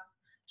greenhouse,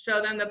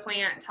 show them the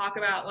plant, talk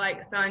about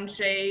like sun,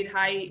 shade,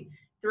 height,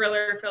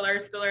 thriller, filler,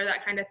 spiller,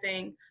 that kind of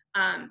thing.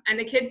 And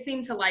the kids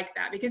seem to like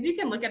that because you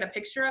can look at a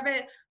picture of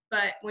it,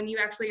 but when you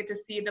actually get to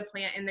see the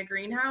plant in the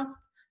greenhouse,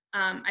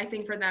 I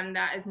think for them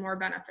that is more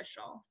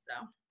beneficial.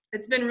 So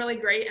it's been really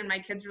great, and my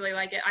kids really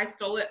like it. I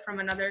stole it from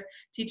another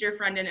teacher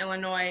friend in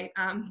Illinois,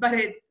 but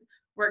it's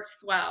worked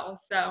well.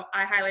 So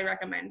I highly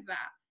recommend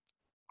that.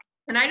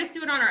 And I just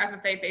do it on our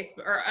FFA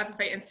Facebook or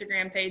FFA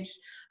Instagram page.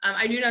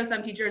 I do know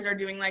some teachers are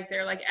doing like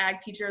their like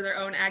ag teacher, their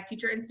own ag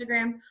teacher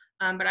Instagram,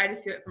 but I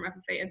just do it from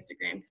FFA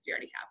Instagram because we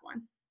already have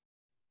one.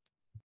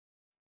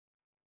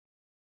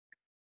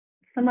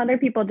 Some other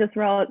people just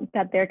wrote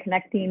that they're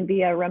connecting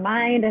via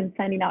Remind and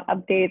sending out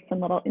updates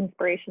and little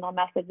inspirational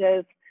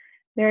messages.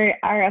 There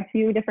are a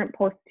few different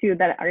posts too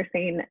that are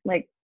saying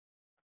like,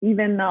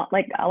 even though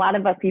like a lot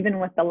of us, even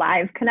with the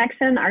live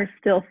connection, are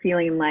still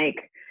feeling like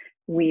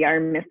we are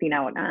missing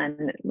out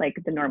on like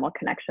the normal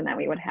connection that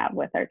we would have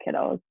with our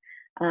kiddos.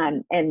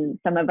 And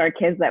some of our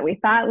kids that we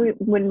thought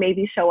would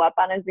maybe show up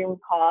on a Zoom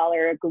call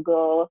or a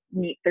Google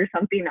Meet or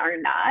something are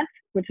not,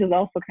 which is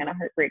also kind of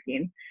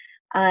heartbreaking.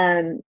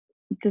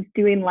 Just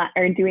doing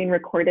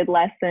recorded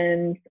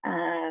lessons.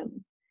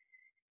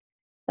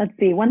 Let's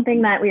see, one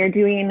thing that we are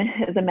doing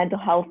is a mental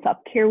health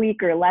self-care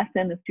week or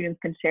lesson. The students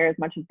can share as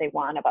much as they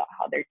want about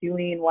how they're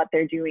doing, what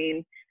they're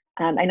doing.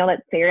 I know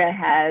that Sarah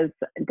has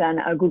done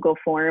a Google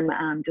form,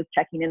 just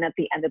checking in at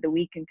the end of the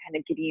week and kind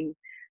of getting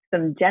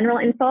some general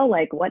info,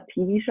 like what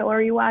TV show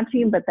are you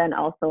watching, but then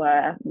also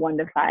a 1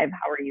 to 5,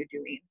 how are you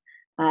doing?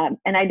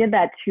 And I did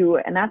that too,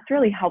 and that's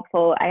really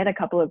helpful. I had a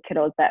couple of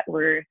kiddos that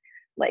were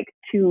like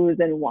 2s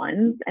and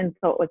 1s, and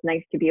so it was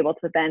nice to be able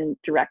to then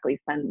directly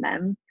send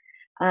them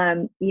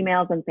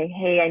emails and say,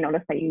 hey, I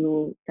noticed that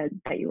you said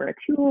that you were a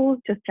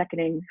 2, just checking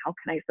in, how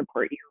can I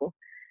support you?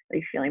 Are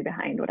you feeling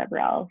behind, whatever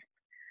else?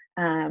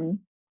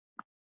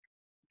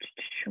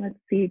 Let's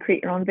see,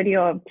 create your own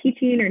video of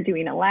teaching or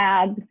doing a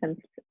lab, since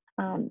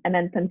and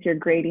then since you're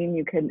grading,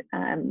 you could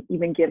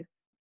even give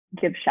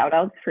shout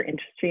outs for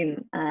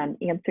interesting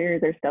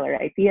answers or stellar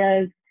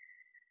ideas.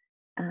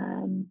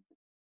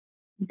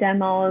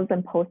 Demos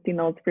and posting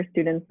those for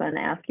students and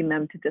asking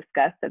them to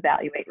discuss,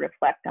 evaluate,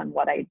 reflect on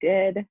what I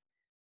did.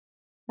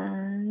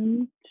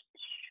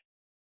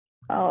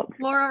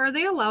 Laura, are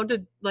they allowed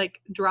to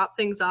like drop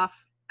things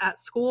off at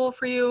school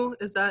for you?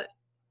 Is that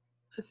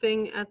a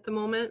thing at the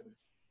moment?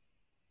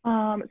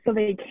 So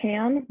they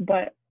can,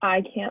 but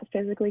I can't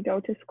physically go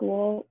to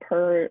school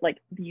per like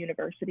the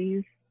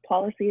university's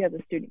policy as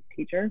a student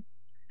teacher.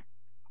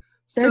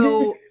 There's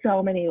just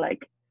so many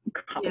like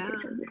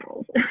complications and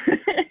rules.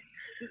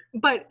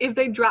 But if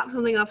they drop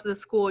something off at the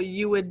school,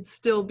 you would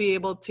still be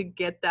able to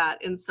get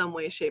that in some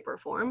way, shape, or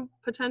form,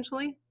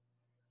 potentially?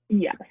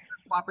 Yes.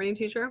 Cooperating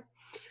teacher.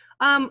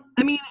 I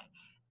mean,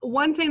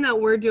 one thing that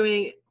we're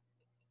doing,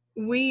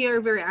 we are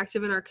very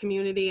active in our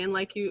community, and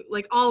like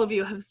all of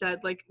you have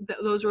said, like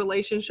those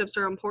relationships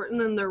are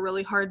important and they're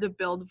really hard to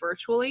build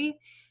virtually.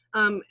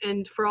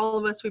 And for all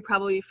of us, we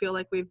probably feel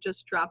like we've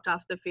just dropped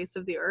off the face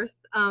of the earth,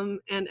 and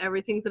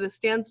everything's at a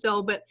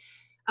standstill. But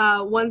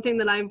one thing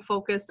that I'm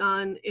focused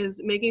on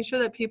is making sure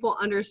that people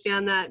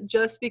understand that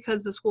just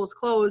because the school's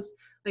closed,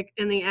 like,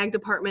 and the ag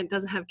department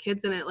doesn't have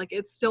kids in it, like,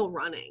 it's still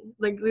running.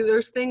 Like,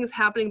 there's things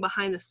happening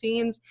behind the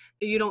scenes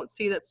that you don't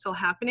see that's still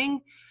happening.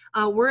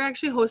 We're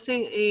actually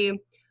hosting a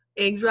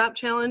egg drop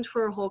challenge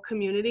for a whole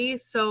community.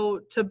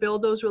 So to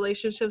build those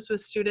relationships with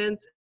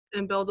students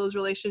and build those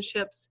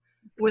relationships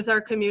with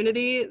our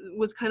community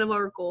was kind of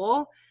our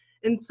goal.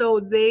 And so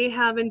they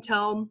have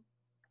until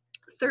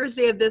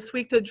Thursday of this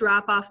week to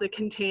drop off the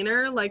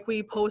container. Like,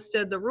 we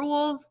posted the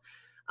rules,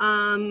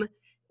 and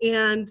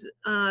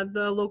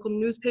the local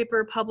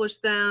newspaper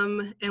published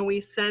them, and we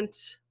sent,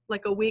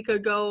 like a week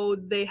ago,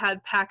 they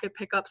had packet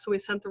pickup, so we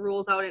sent the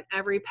rules out in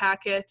every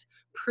packet,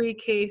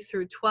 pre-K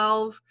through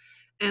 12,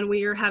 and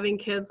we are having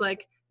kids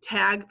like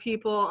tag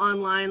people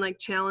online, like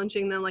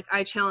challenging them, like,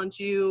 I challenge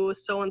you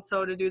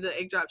so-and-so to do the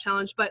egg drop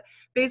challenge. But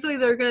basically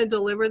they're going to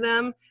deliver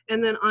them,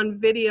 and then on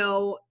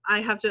video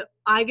I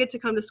get to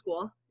come to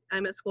school.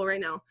 I'm at school right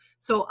now,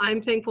 so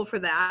I'm thankful for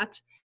that.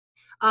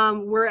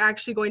 We're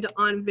actually going to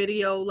on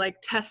video like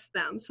test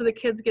them, so the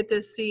kids get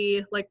to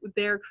see like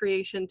their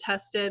creation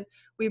tested.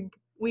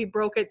 We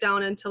broke it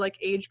down into like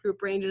age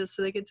group ranges,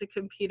 so they get to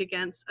compete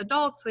against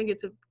adults, they get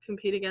to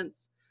compete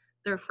against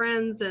their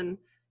friends and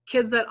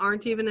kids that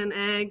aren't even in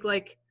ag.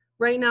 Like,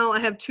 right now I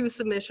have 2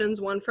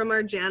 submissions, one from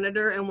our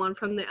janitor and one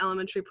from the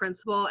elementary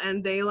principal,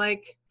 and they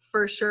like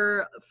for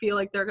sure feel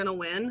like they're gonna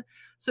win.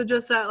 So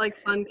just that like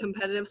fun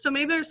competitive. So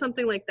maybe there's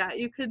something like that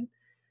you could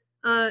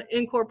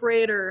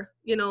incorporate, or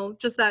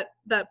just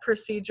that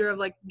procedure of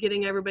like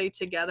getting everybody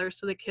together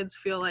so the kids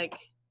feel like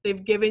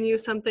they've given you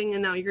something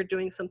and now you're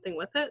doing something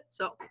with it.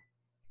 So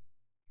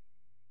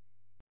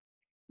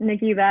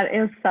Nikki, that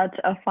is such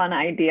a fun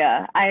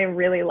idea. I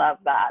really love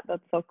that.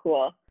 That's so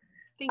cool.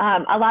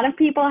 A lot of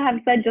people have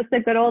said just a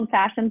good old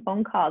fashioned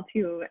phone call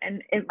too,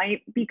 and it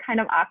might be kind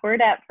of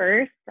awkward at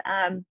first,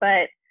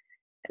 but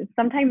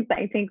sometimes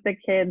I think the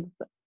kids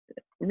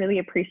really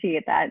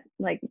appreciate that,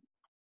 like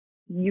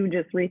you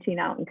just reaching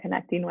out and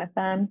connecting with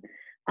them.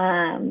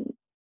 Amy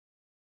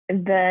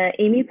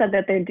said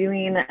that they're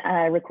doing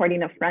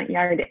recording of front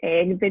yard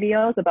egg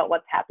videos about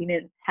what's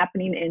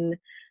happening in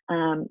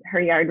her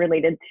yard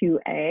related to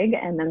egg,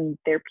 and then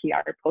their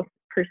PR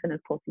person is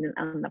posting it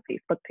on the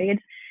Facebook page.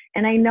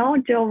 And I know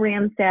Joe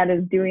Ramstad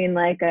is doing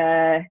like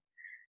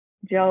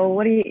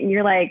Joe,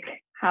 you're like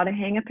how to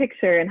hang a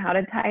picture and how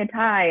to tie a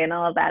tie and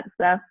all of that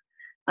stuff.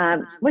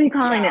 What are you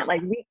calling it?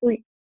 Like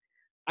weekly?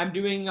 I'm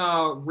doing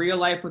Real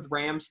Life with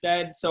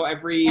Ramstead. So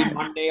every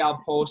Monday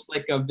I'll post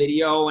like a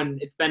video,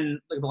 and it's been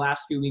like the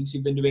last few weeks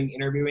we've been doing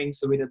interviewing.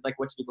 So we did like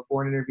what to do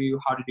before an interview,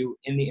 how to do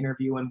in the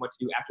interview, and what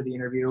to do after the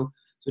interview.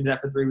 So we did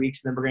that for 3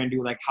 weeks. And then we're going to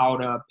do like how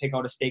to pick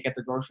out a steak at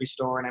the grocery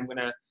store. And I'm going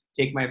to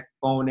take my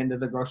phone into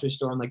the grocery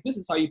store and like, this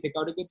is how you pick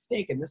out a good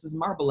steak, and this is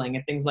marbling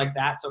and things like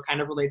that. So it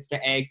kind of relates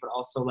to egg, but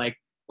also like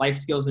life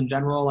skills in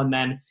general. And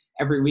then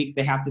every week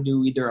they have to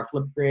do either a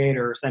Flipgrid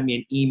or send me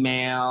an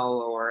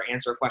email or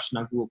answer a question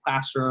on Google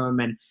Classroom.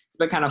 And it's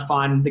been kind of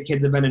fun. The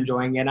kids have been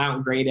enjoying it. I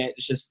don't grade it.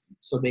 It's just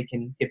so they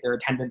can get their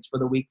attendance for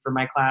the week for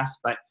my class.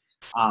 But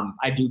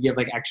I do give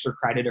like extra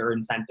credit or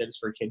incentives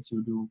for kids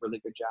who do a really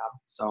good job.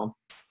 So.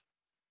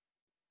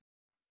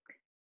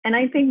 And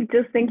I think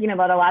just thinking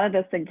about a lot of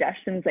the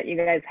suggestions that you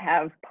guys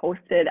have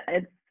posted,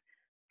 it's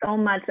so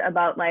much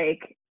about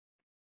like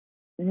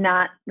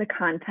not the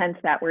content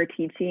that we're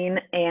teaching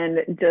and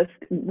just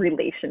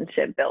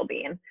relationship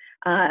building.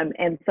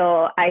 And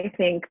so I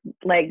think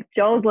like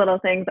Joe's little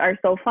things are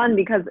so fun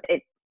because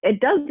it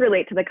does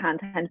relate to the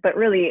content, but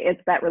really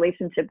it's that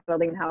relationship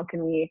building. How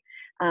can we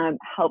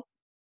help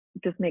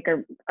just make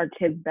our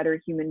kids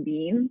better human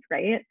beings,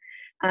 right?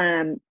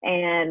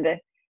 And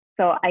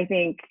so I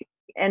think,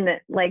 and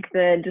like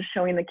just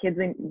showing the kids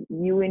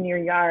you in your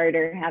yard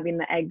or having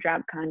the egg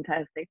drop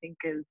contest, I think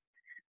is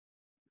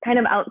kind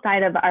of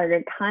outside of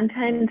our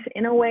content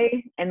in a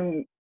way,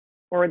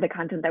 or the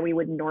content that we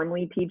would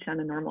normally teach on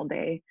a normal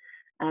day,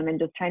 and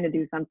just trying to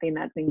do something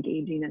that's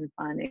engaging and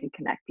fun and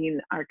connecting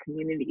our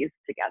communities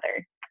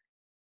together.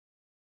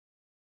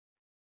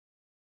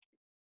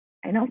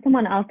 I know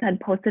someone else had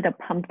posted a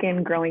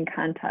pumpkin growing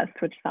contest,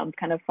 which sounds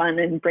kind of fun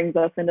and brings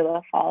us into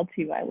the fall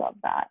too. I love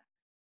that.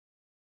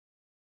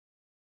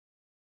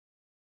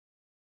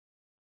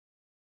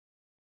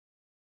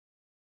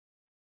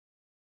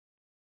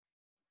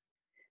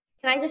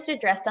 Can I just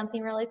address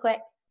something really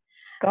quick?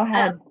 Go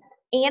ahead.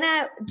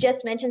 Anna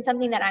just mentioned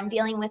something that I'm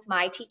dealing with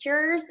my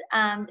teachers,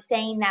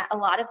 saying that a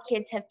lot of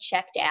kids have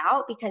checked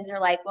out because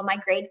they're like, well, my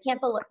grade can't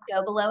go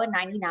below a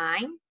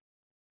 99.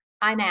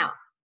 I'm out.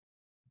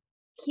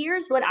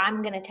 Here's what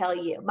I'm going to tell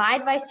you. My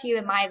advice to you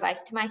and my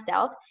advice to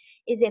myself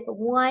is if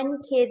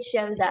one kid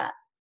shows up,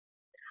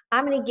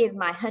 I'm going to give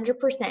my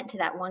 100% to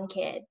that one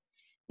kid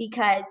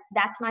because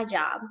that's my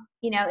job.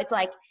 It's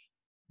like,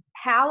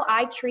 how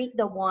I treat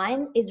the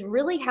one is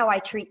really how I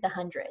treat the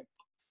hundreds,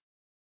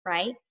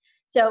 right?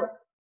 So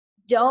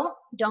don't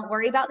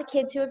worry about the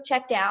kids who have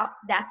checked out.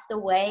 That's the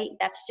way,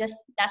 that's just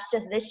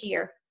this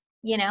year,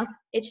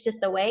 it's just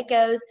the way it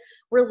goes.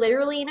 We're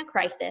literally in a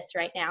crisis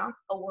right now,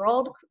 a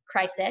world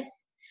crisis.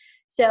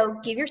 So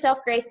give yourself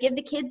grace, give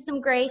the kids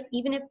some grace,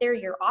 even if they're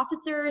your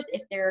officers,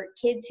 if they're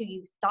kids who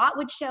you thought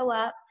would show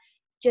up,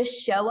 just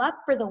show up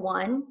for the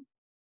one.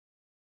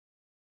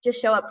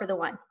 Just show up for the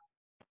one.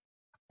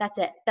 That's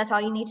it. That's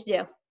all you need to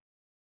do.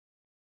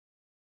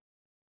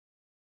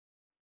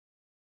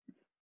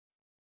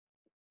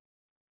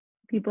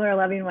 People are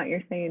loving what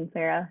you're saying,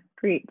 Sarah.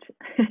 Preach.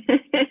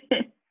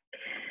 That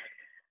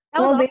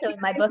was also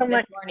in my book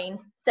this morning.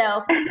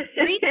 So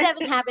read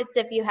 7 Habits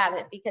if you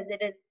haven't, because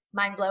it is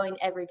mind-blowing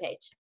every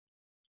page.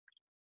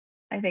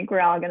 I think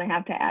we're all going to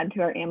have to add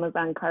to our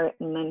Amazon cart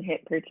and then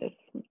hit purchase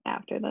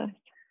after this.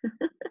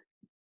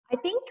 I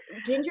think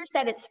Ginger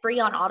said it's free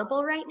on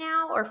Audible right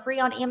now or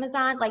free on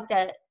Amazon. Like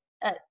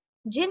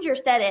Ginger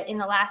said it in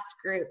the last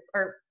group,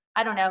 or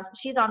I don't know.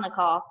 She's on the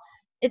call.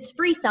 It's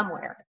free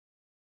somewhere.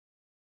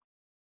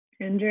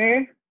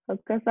 Ginger,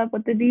 hook us up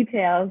with the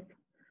details.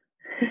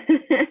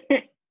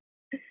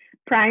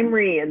 Prime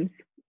reads.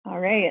 All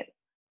right.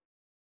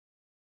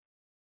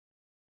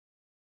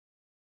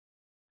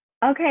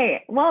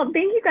 Okay, well,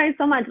 thank you guys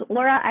so much.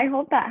 Laura, I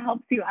hope that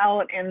helps you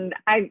out. And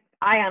I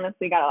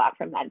honestly got a lot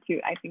from that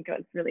too. I think it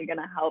was really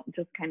gonna help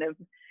just kind of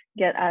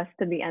get us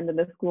to the end of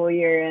the school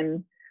year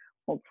and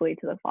hopefully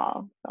to the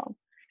fall. So,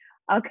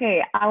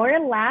 okay, our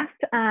last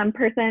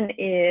person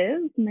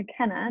is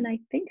McKenna, and I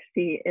think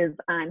she is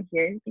on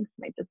here. I think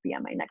she might just be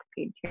on my next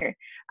page here.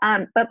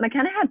 But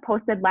McKenna had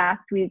posted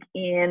last week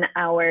in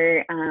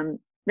our,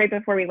 right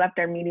before we left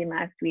our meeting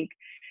last week,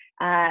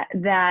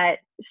 that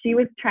she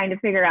was trying to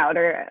figure out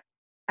or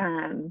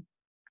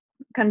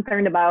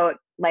concerned about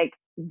like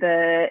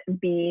the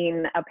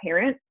being a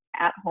parent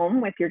at home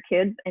with your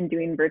kids and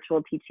doing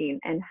virtual teaching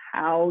and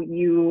how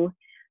you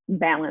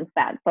balance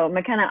that. So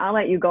McKenna, I'll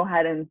let you go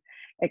ahead and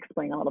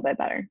explain a little bit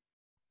better.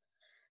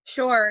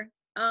 Sure.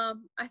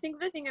 I think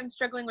the thing I'm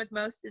struggling with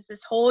most is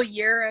this whole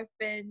year I've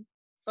been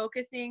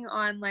focusing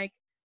on like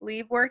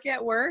leave work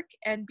at work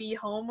and be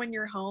home when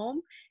you're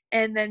home.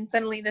 And then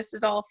suddenly this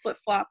is all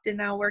flip-flopped and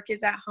now work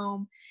is at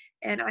home.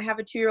 And I have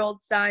a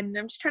 2-year-old son. And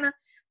I'm just trying to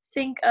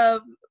think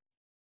of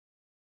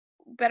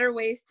better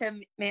ways to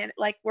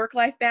like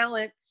work-life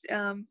balance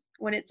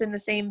when it's in the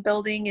same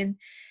building, and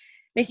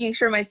making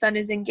sure my son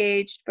is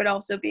engaged, but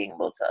also being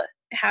able to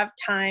have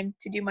time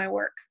to do my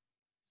work.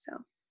 So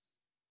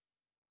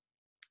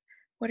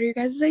what are your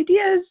guys'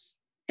 ideas?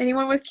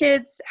 Anyone with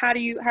kids, how are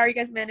you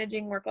guys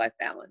managing work-life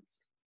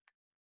balance?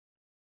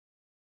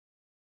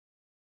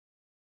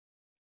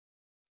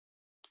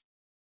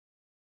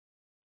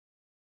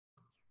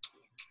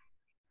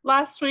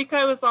 Last week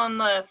I was on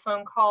the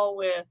phone call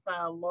with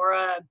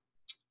Laura.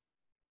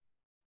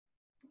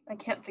 I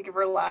can't think of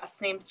her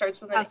last name,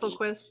 starts with an E.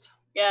 Hasselquist.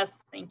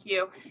 Yes, thank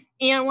you.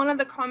 And one of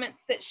the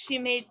comments that she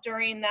made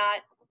during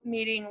that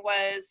meeting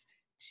was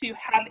to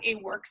have a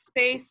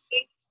workspace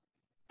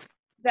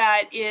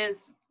that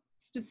is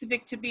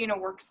specific to being a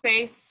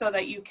workspace, so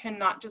that you can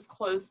not just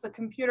close the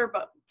computer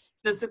but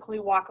physically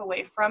walk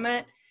away from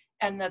it.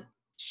 And that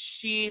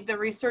the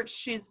research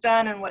she's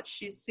done and what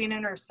she's seen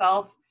in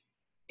herself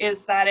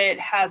is that it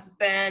has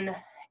been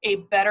a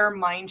better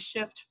mind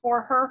shift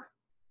for her.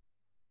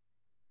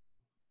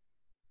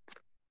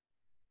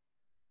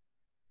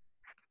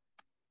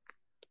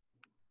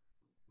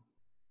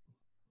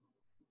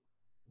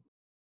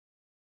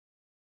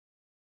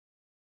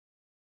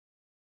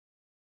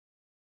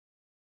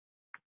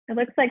 It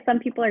looks like some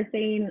people are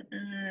saying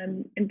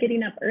I'm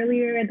getting up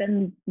earlier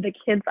than the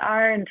kids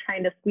are and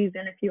trying to squeeze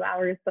in a few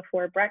hours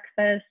before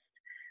breakfast.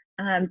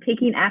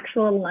 Taking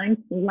actual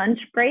lunch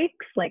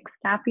breaks, like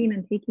stopping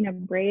and taking a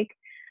break.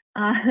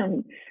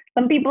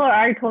 Some people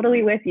are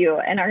totally with you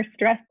and are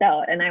stressed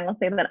out. And I will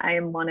say that I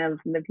am one of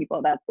the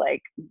people that's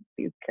like,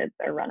 these kids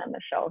are running the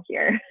show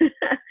here.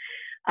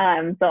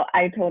 So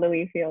I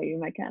totally feel you,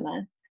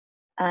 McKenna.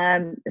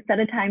 Set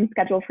a time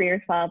schedule for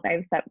yourself.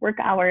 I've set work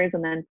hours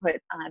and then put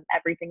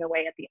everything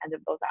away at the end of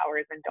those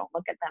hours and don't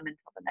look at them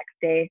until the next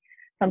day.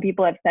 Some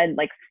people have said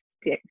like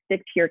stick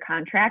to your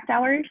contract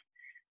hours.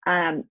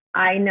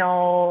 I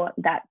know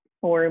that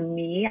for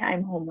me,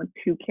 I'm home with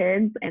 2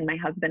 kids and my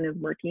husband is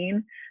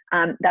working.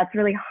 That's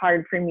really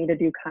hard for me to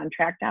do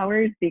contract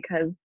hours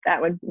because that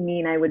would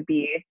mean I would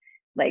be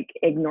like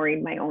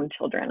ignoring my own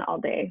children all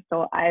day.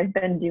 So I've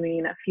been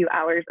doing a few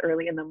hours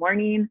early in the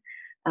morning.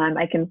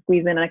 I can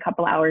squeeze in a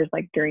couple hours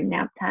like during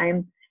nap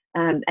time.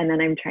 And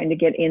then I'm trying to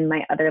get in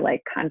my other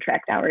like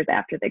contract hours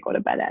after they go to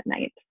bed at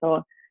night.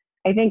 So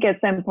I think it's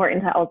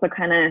important to also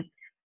kind of,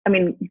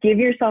 give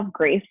yourself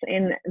grace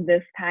in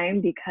this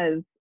time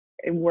because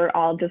we're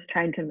all just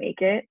trying to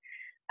make it.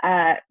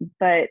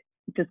 But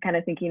just kind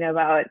of thinking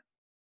about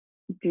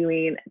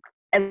doing,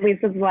 at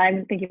least this is why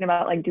I'm thinking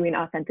about like doing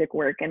authentic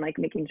work and like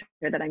making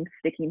sure that I'm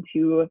sticking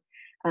to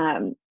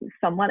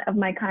somewhat of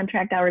my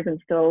contract hours and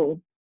still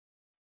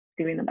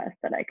doing the best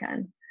that I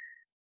can.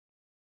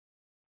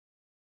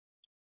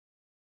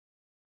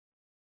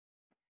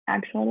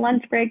 Actual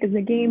lunch break is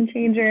a game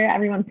changer.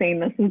 Everyone's saying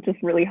this is just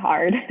really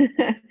hard.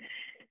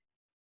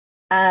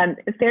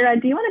 Sarah,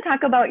 do you want to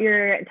talk about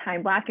your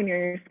time block and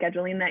your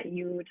scheduling that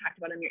you talked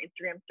about on your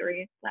Instagram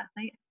story last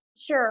night?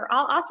 Sure.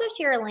 I'll also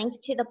share a link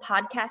to the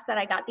podcast that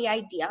I got the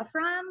idea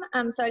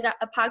from. So I got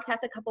a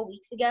podcast a couple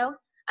weeks ago.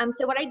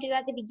 So what I do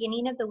at the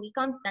beginning of the week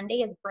on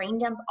Sunday is brain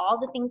dump all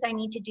the things I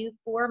need to do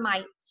for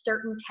my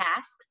certain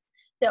tasks.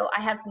 So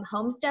I have some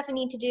home stuff I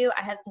need to do.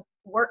 I have some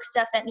work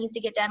stuff that needs to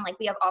get done. Like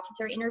we have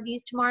officer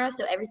interviews tomorrow,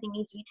 so everything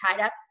needs to be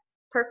tied up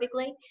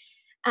perfectly.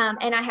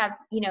 And I have,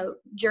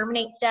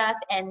 Germinate stuff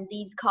and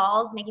these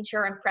calls, making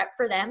sure I'm prepped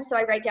for them. So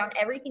I write down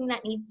everything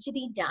that needs to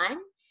be done.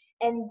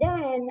 And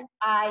then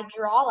I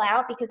draw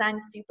out, because I'm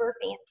super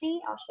fancy,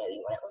 I'll show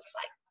you what it looks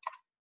like.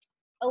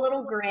 A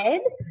little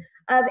grid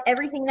of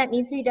everything that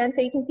needs to be done.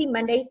 So you can see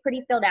Monday's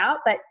pretty filled out,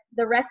 but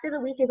the rest of the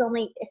week is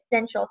only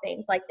essential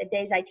things like the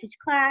days I teach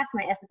class,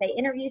 my FFA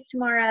interviews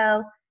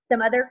tomorrow,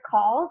 some other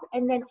calls,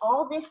 and then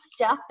all this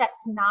stuff that's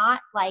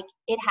not like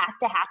it has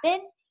to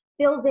happen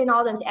fills in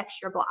all those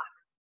extra blocks.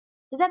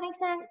 Does that make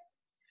sense?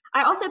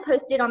 I also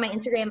posted on my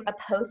Instagram a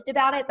post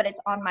about it, but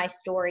it's on my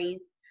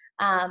stories.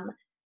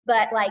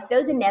 But like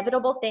those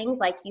inevitable things,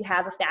 like you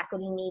have a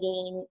faculty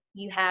meeting,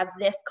 you have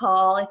this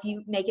call if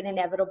you make it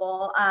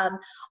inevitable,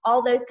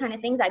 all those kind of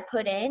things I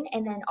put in,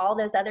 and then all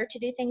those other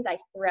to-do things I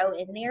throw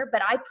in there,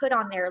 but I put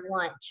on there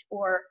lunch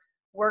or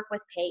work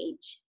with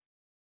Paige,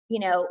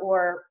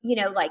 or,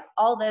 like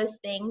all those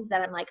things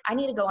that I'm like, I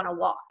need to go on a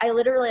walk. I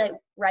literally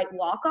write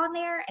walk on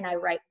there and I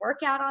write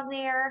workout on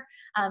there.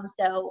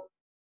 So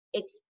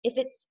if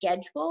it's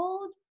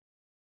scheduled,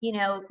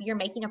 you're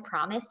making a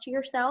promise to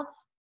yourself.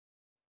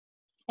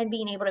 and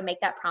being able to make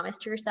that promise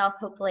to yourself,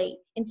 hopefully,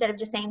 instead of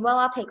just saying, well,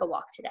 I'll take a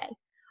walk today,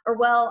 or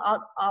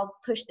well, I'll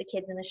push the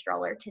kids in the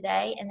stroller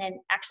today, and then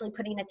actually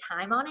putting a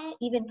time on it.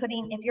 Even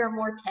putting, if you're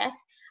more tech,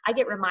 I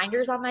get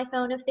reminders on my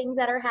phone of things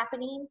that are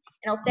happening,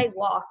 and I'll say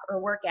walk or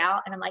work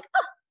out, and I'm like,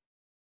 oh,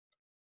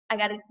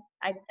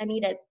 I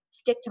need to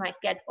stick to my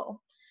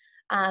schedule.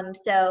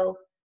 So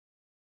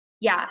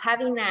yeah,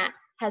 having that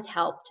has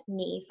helped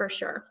me for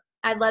sure.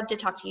 I'd love to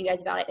talk to you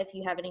guys about it. If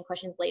you have any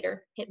questions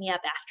later, hit me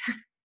up after.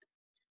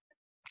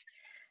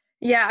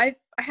 Yeah, I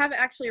haven't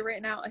actually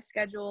written out a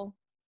schedule.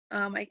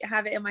 I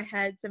have it in my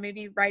head, so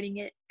maybe writing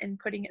it and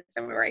putting it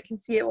somewhere where I can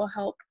see it will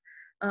help.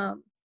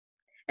 And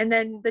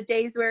then the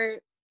days where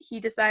he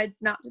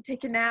decides not to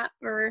take a nap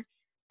or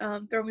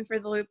throw me for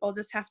the loop, I'll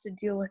just have to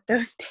deal with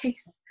those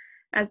days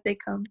as they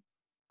come.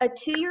 A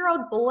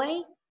 2-year-old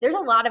boy, there's a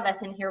lot of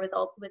us in here with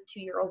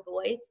 2-year-old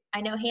boys.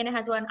 I know Hannah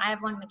has one, I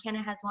have one,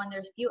 McKenna has one.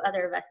 There's a few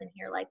other of us in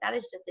here. Like, that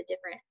is just a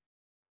different,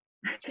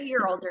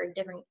 2-year-olds are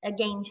a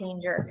game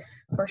changer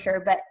for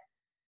sure. But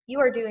you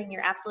are doing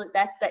your absolute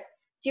best. But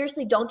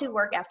seriously, don't do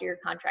work after your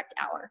contract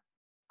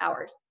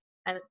hours.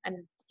 I'm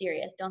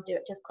serious. Don't do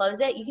it. Just close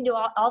it. You can do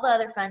all the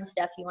other fun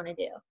stuff you want to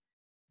do.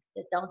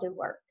 Just don't do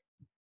work.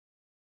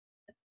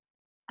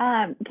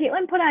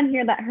 Caitlin put on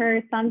here that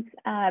her son's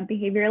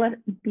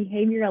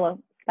behavioral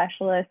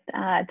specialist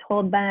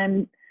told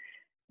them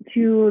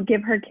to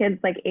give her kids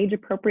like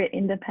age-appropriate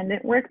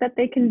independent work that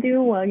they can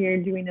do while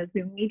you're doing a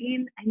Zoom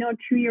meeting. I know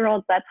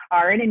 2-year-olds, that's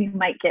hard, and you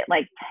might get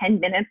like 10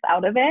 minutes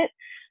out of it.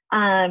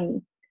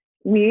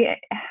 We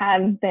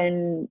have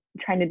been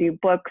trying to do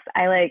books.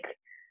 I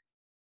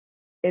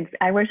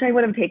wish I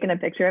would have taken a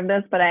picture of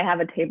this, but I have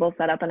a table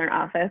set up in our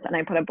office, and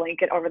I put a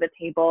blanket over the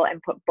table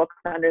and put books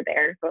under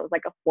there. So it was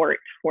like a fort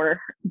for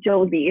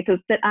Josie to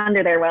sit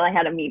under there while I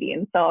had a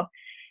meeting. So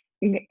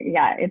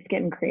yeah, it's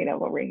getting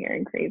creative over here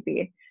and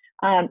crazy.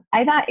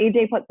 I thought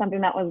AJ put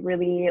something that was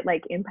really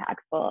like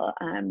impactful.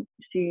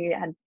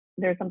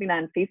 There's something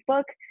on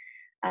Facebook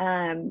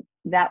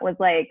that was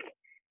like,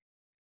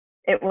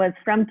 it was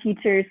from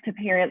teachers to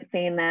parents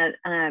saying that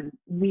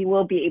we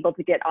will be able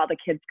to get all the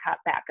kids caught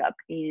back up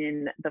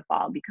in the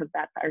fall because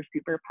that's our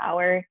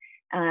superpower,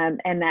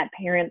 and that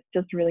parents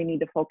just really need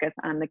to focus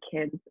on the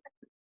kids,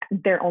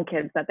 their own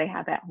kids that they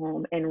have at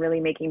home, and really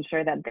making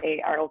sure that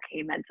they are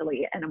okay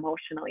mentally and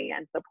emotionally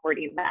and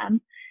supporting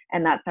them.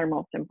 And that's our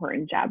most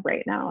important job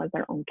right now, is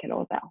our own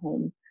kiddos at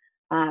home.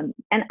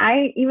 And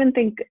I even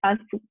think us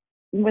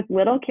with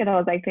little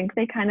kiddos, I think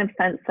they kind of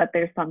sense that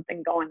there's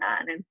something going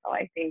on. And so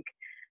I think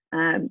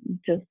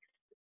just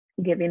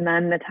giving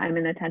them the time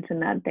and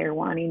attention that they're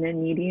wanting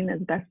and needing as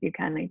best you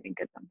can, I think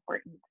is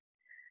important.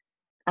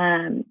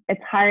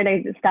 It's hard.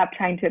 I stopped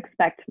trying to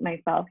expect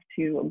myself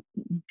to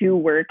do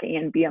work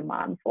and be a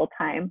mom full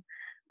time.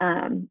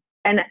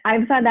 And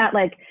I've said that,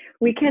 like,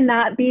 we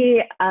cannot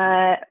be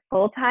a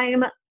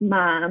full-time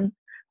mom,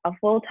 a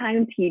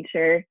full-time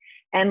teacher,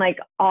 and like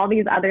all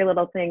these other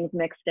little things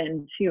mixed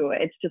in too.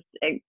 It's just,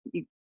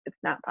 it's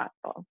not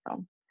possible.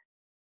 So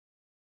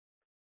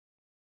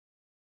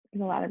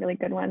there's a lot of really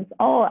good ones.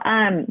 Oh,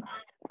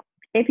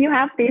 if you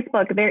have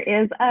Facebook, there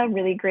is a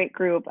really great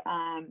group.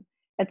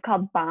 It's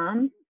called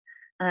BAAME,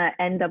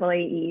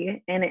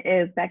 NAAE, and it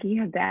is Becky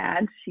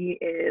Haddad. She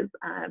is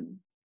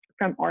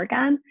from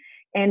Oregon,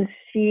 and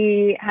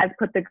she has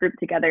put the group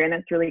together, and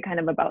it's really kind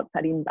of about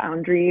setting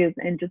boundaries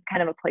and just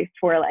kind of a place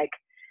for like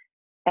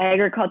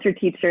agriculture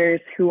teachers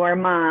who are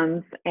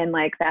moms and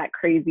like that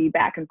crazy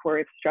back and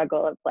forth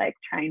struggle of like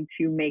trying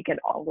to make it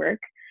all work.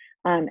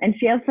 And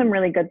she has some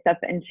really good stuff,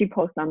 and she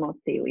posts almost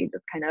daily,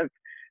 just kind of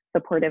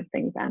supportive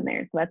things on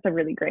there. So that's a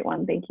really great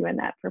one. Thank you,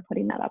 Annette, for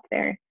putting that up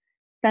there.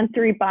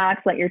 Sensory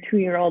box, let your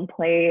 2-year-old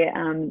play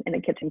in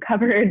a kitchen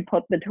cupboard,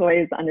 put the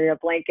toys under a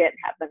blanket,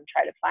 have them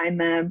try to find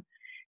them.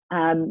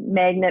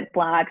 Magnet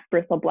blocks,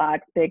 bristle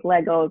blocks, big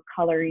Legos,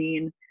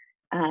 coloring.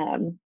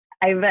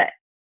 I've,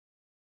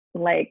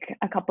 like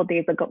a couple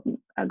days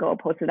ago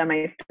posted on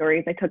my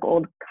stories, I took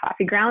old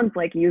coffee grounds,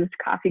 like used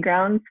coffee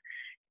grounds,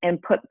 and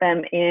put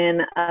them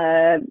in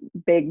a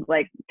big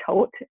like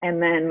tote,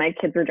 and then my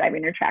kids were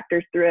driving their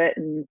tractors through it,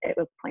 and it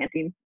was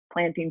planting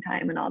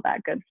time and all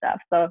that good stuff.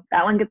 So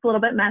that one gets a little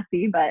bit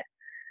messy, but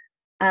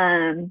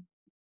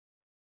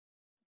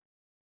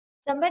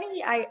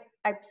somebody I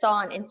saw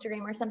on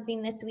Instagram or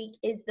something this week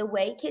is the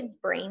way kids'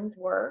 brains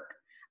work.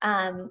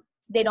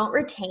 They don't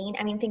retain.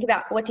 I mean, think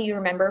about, what do you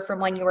remember from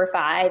when you were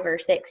 5 or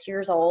 6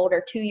 years old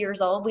or 2 years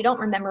old? We don't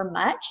remember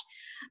much,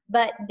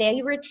 but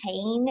they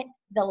retain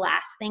the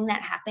last thing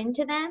that happened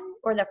to them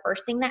or the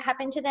first thing that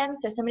happened to them.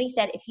 So somebody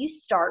said, if you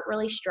start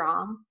really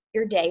strong,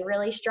 your day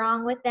really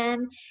strong with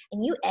them,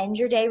 and you end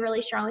your day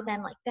really strong with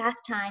them, like bath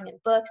time and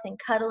books and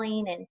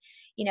cuddling, and,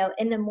 you know,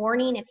 in the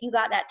morning, if you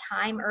got that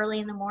time early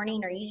in the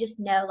morning, or you just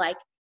know, like,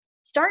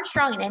 start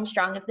strong and end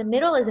strong. If the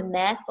middle is a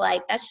mess,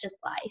 like, that's just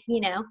life,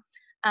 you know?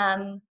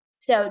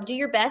 So do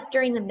your best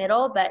during the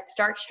middle, but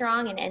start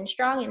strong and end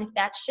strong. And if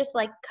that's just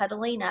like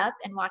cuddling up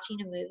and watching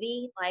a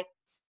movie, like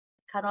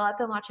cuddle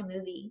up and watch a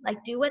movie.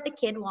 Like, do what the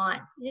kid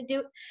wants.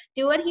 Do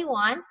what he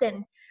wants.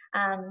 And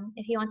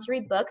if he wants to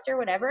read books or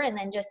whatever, and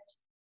then just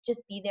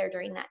be there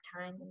during that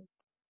time. And,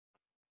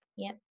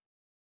 yep.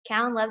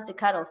 Callan loves to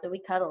cuddle, so we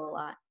cuddle a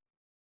lot.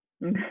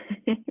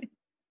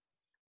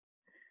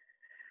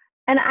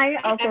 And I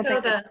also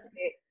think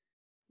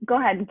go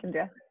ahead,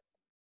 Kendra.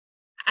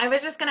 I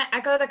was just going to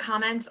echo the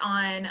comments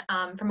on,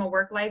 from a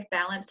work-life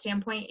balance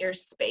standpoint, your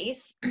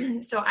space.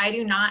 So I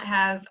do not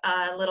have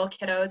little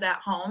kiddos at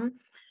home,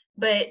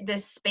 but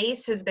this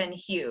space has been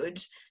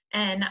huge.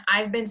 And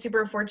I've been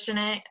super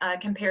fortunate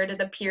compared to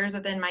the peers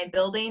within my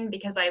building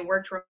because I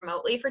worked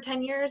remotely for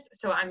 10 years.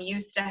 So I'm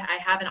used to, I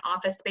have an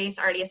office space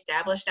already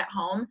established at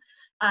home.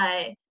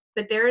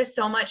 But there is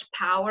so much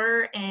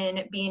power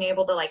in being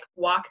able to like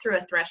walk through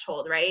a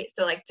threshold, right?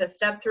 So like to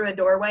step through a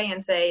doorway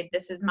and say,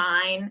 this is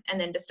mine,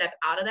 and then to step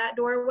out of that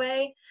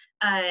doorway.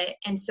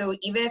 And so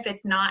even if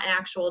it's not an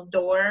actual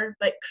door,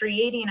 but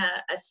creating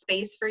a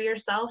space for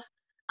yourself.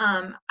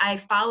 I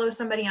follow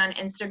somebody on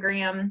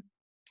Instagram,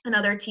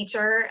 another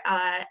teacher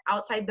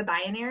outside the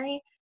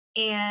binary,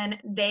 and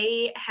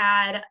they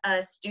had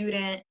a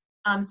student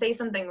say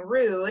something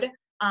rude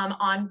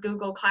on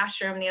Google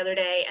Classroom the other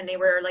day, and they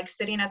were like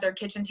sitting at their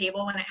kitchen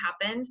table when it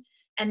happened,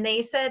 and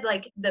they said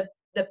like the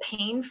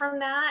pain from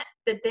that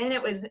then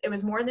it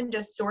was more than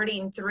just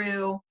sorting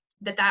through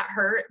that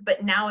hurt,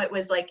 but now it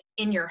was like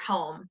in your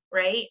home,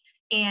 right?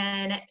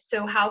 And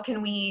so how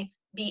can we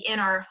be in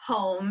our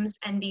homes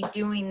and be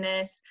doing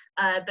this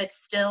but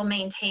still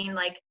maintain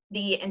like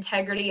the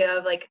integrity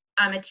of like,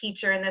 I'm a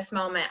teacher in this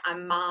moment,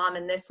 I'm mom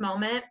in this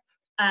moment.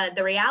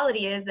 The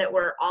reality is that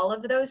we're all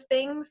of those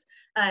things.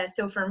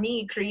 So for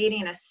me,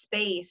 creating a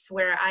space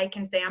where I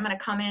can say, I'm going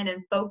to come in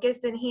and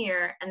focus in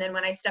here. And then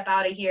when I step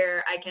out of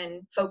here, I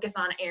can focus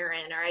on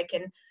Aaron, or I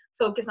can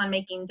focus on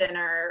making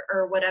dinner,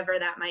 or whatever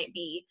that might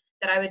be,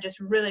 that I would just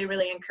really,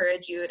 really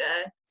encourage you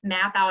to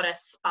map out a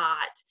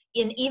spot.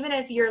 And even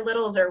if your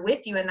littles are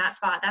with you in that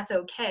spot, that's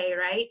okay,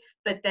 right?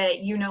 But that,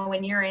 you know,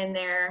 when you're in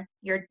there,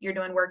 you're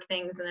doing work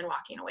things and then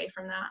walking away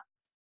from that.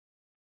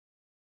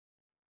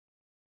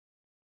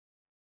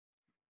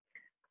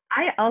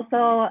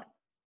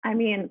 I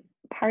mean,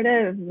 part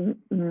of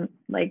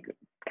like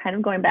kind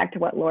of going back to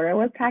what Laura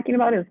was talking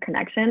about is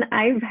connection.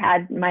 I've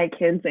had my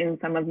kids in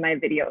some of my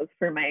videos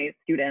for my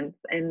students,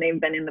 and they've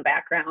been in the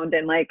background,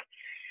 and like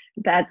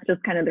that's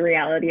just kind of the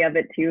reality of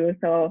it too.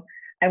 So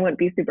I wouldn't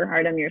be super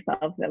hard on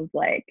yourself of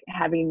like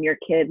having your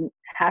kid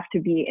have to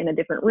be in a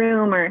different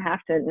room or have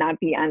to not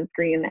be on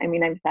screen. I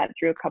mean, I've sat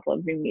through a couple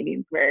of Zoom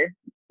meetings where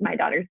my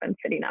daughter's been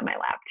sitting on my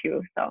lap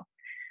too. So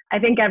I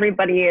think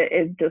everybody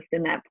is just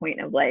in that point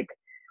of like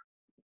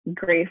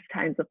grace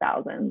times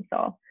 1,000.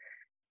 So,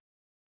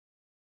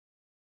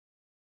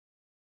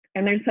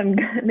 and there's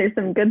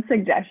some good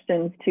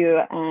suggestions too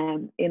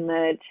in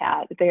the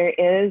chat. There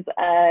is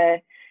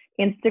a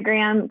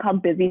Instagram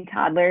called Busy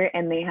Toddler,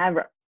 and they have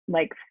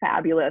like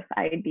fabulous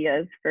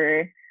ideas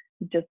for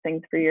just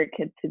things for your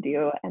kids to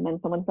do. And then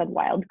someone said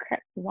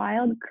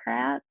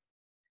Wildcrat.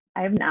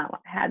 I have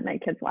not had my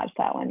kids watch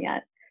that one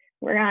yet.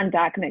 We're on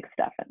Doc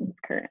McStuffins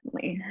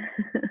currently.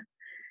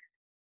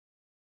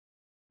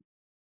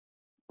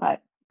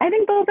 But I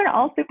think those are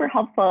all super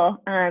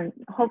helpful.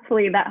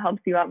 Hopefully that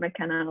helps you out,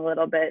 McKenna, a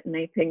little bit. And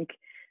I think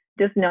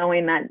just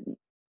knowing that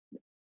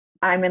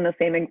I'm in the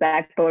same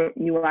exact boat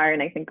you are,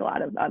 and I think a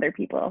lot of other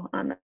people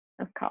on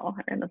this call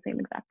are in the same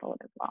exact boat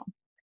as well.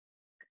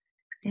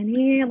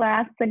 Any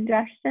last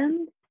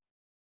suggestions?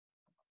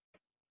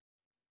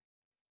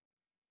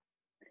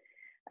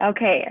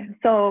 Okay,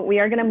 so we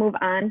are going to move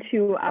on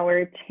to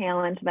our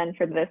challenge then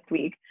for this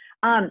week.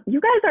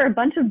 You guys are a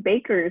bunch of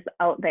bakers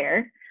out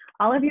there.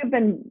 All of you have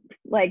been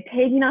like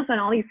tagging us on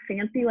all these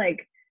fancy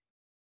like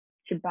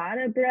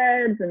ciabatta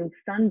breads and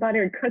sun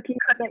buttered cookies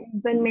that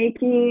you've been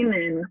making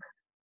and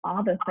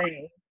all the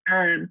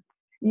things.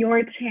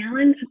 Your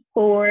challenge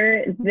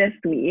for this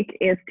week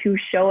is to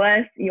show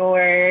us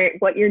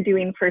what you're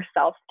doing for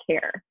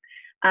self-care.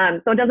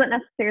 So it doesn't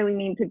necessarily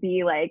need to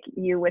be like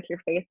you with your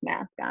face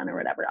mask on or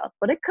whatever else,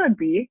 but it could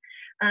be.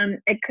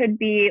 It could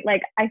be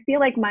like, I feel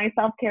like my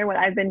self-care, what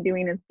I've been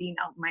doing is being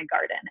out in my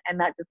garden, and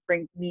that just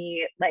brings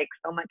me like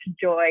so much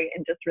joy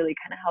and just really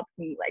kind of helps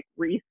me like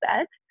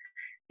reset.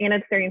 And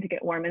it's starting to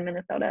get warm in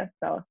Minnesota,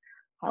 so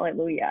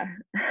hallelujah.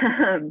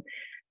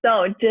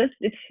 So just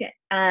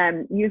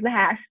use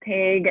the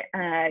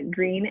hashtag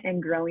Green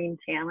and Growing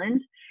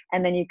Challenge,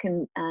 and then you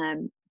can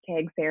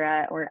tag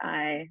Sarah or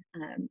I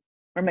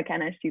or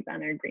McKenna, she's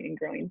on our Green and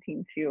Growing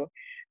team too,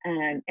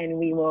 and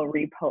we will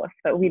repost.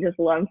 But we just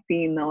love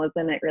seeing those,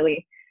 and it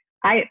really,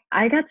 I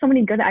got so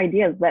many good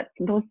ideas. But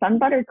those sun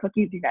butter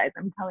cookies, you guys,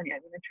 I'm telling you,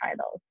 I'm gonna try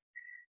those.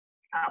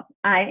 So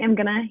I am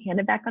gonna hand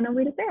it back on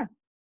over to Sarah.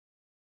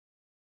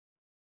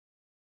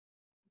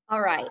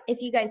 All right,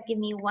 if you guys give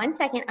me 1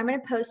 second, I'm going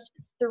to post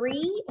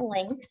 3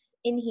 links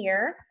in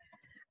here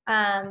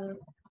for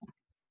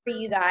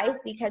you guys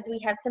because we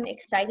have some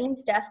exciting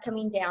stuff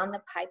coming down the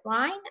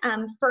pipeline.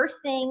 First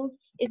thing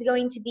is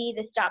going to be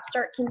the Stop,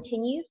 Start,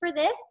 Continue for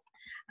this.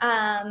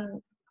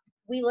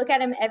 We look at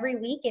them every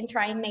week and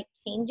try and make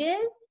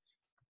changes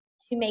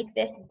to make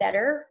this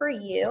better for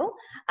you.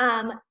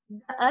 The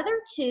other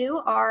two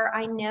are,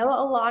 I know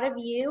a lot of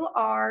you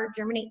are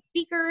Germinate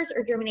speakers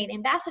or Germinate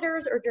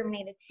ambassadors or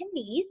Germinate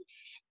attendees,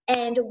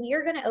 and we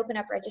are going to open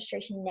up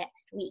registration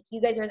next week.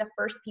 You guys are the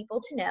first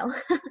people to know.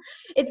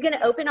 It's going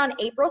to open on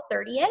April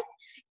 30th,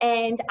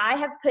 and I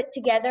have put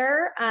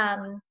together,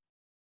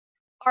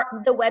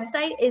 the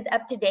website is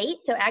up to date,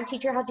 so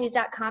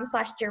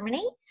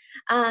agteacherhowtos.com/germinate.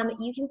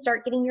 You can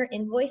start getting your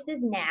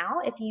invoices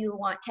now if you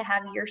want to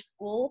have your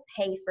school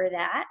pay for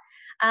that.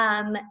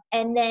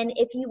 And then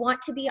if you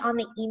want to be on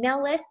the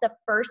email list, the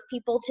first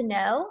people to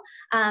know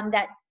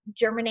that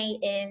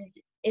Germinate is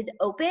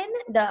open,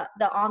 the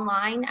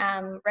online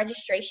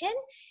registration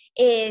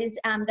is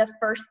the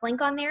first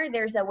link on there.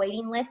 There's a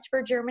waiting list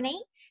for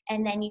Germinate,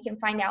 and then you can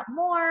find out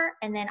more,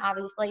 and then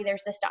obviously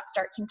there's the stop,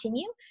 start,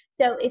 continue.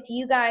 So if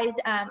you guys,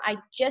 I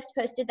just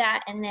posted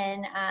that, and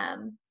then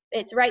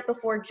it's right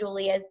before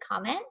Julia's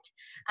comment.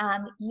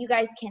 You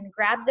guys can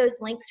grab those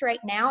links right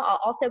now.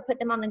 I'll also put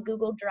them on the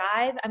Google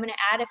Drive. I'm going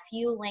to add a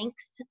few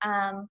links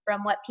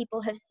from what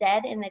people have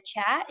said in the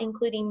chat,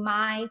 including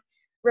my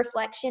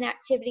reflection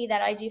activity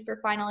that I do for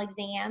final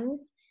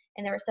exams.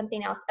 And there was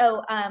something else.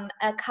 Oh,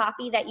 a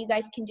copy that you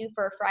guys can do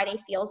for a Friday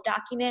Feels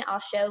document. I'll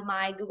show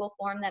my Google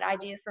form that I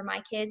do for my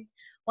kids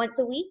once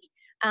a week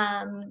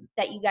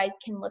that you guys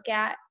can look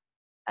at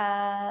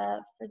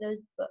for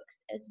those books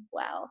as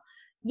well.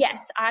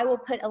 Yes, I will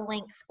put a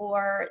link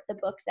for the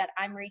book that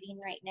I'm reading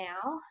right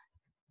now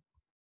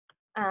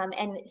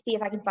and see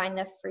if I can find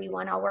the free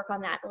one. I'll work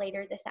on that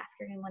later this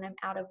afternoon when I'm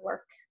out of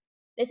work.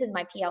 This is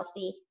my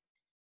PLC.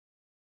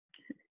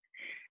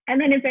 And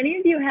then if any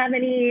of you have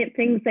any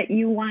things that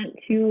you want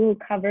to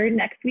cover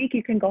next week,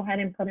 you can go ahead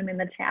and put them in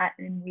the chat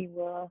and we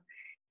will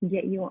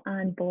get you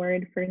on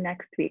board for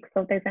next week.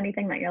 So if there's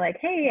anything that you're like,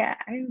 hey,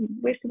 I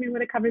wish we would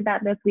have covered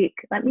that this week,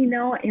 let me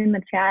know in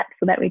the chat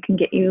so that we can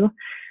get you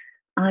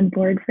on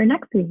board for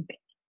next week.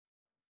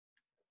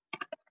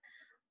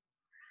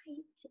 Right.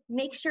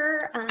 Make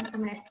sure,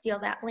 I'm going to steal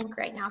that link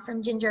right now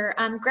from Ginger.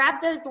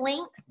 Grab those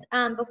links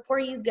before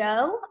you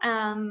go.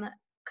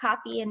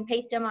 Copy and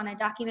paste them on a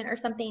document or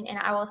something, and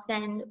I will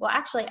send, well,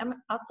 actually,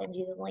 I'll send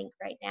you the link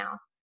right now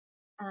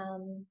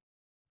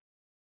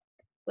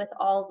with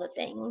all the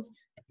things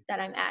that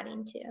I'm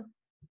adding to.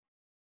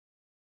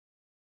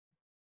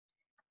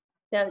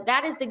 So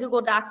that is the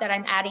Google Doc that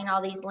I'm adding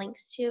all these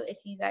links to if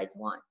you guys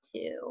want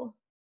to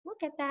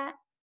look at that.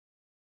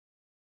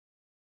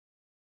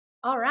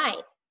 All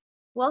right.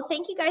 Well,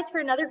 thank you guys for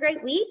another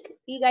great week.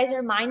 You guys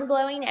are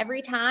mind-blowing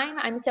every time.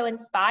 I'm so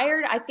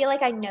inspired. I feel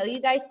like I know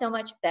you guys so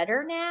much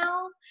better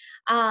now.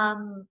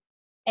 And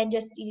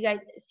just, you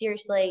guys,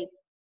 seriously,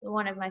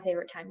 one of my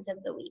favorite times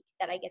of the week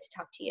that I get to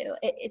talk to you.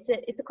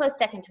 It's a close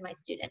second to my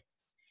students,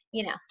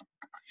 you know.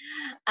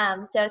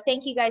 So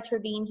thank you guys for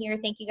being here.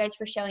 Thank you guys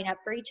for showing up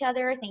for each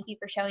other. Thank you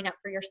for showing up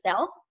for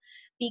yourself,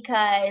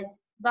 because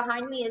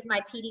behind me is my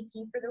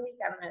PDP for the week.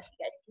 I don't know if you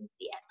guys can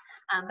see it.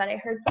 But I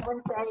heard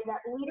someone say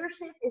that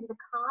leadership is the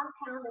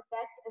compound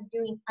effect of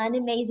doing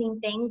unamazing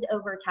things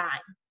over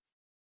time.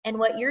 And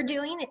what you're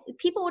doing,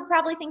 people would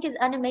probably think is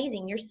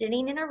unamazing. You're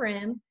sitting in a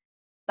room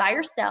by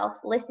yourself,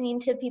 listening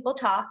to people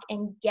talk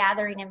and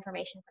gathering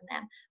information from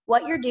them.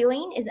 What you're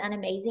doing is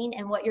unamazing,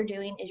 and what you're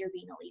doing is you're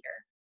being a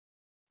leader.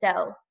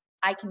 So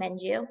I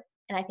commend you,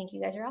 and I think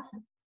you guys are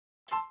awesome.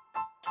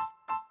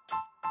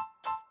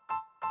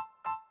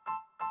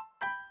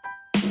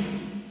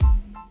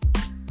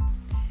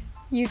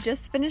 You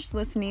just finished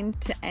listening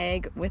to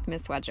Ag with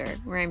Miss Wedger,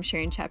 where I'm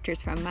sharing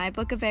chapters from my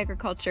book of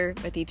agriculture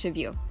with each of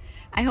you.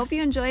 I hope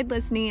you enjoyed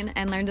listening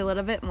and learned a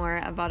little bit more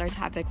about our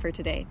topic for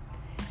today.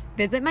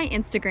 Visit my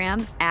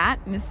Instagram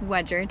at Mrs.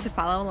 Wedger to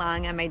follow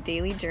along on my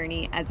daily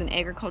journey as an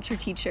agriculture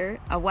teacher,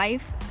 a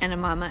wife, and a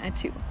mama of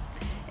two.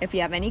 If you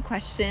have any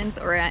questions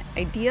or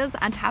ideas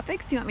on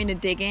topics you want me to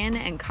dig in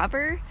and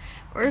cover,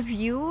 or if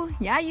you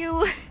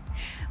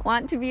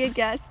want to be a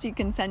guest, you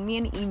can send me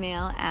an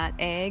email at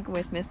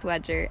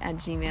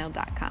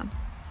agwithmisswedger@gmail.com.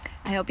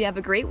 I hope you have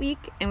a great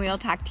week, and we will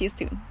talk to you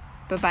soon.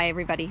 Bye-bye,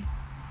 everybody.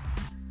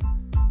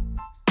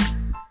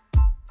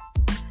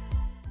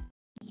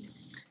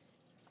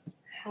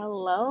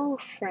 Hello,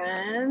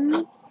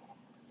 friends.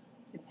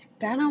 It's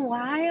been a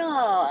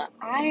while.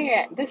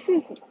 This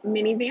is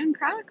Minivan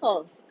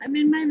Chronicles. I'm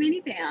in my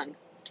minivan.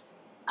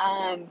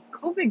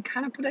 COVID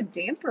kind of put a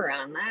damper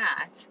on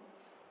that,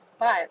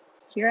 but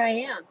here I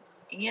am.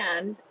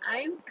 And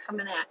I'm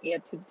coming at you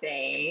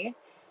today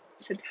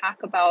to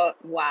talk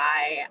about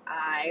why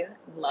I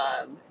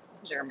love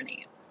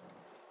Germinate.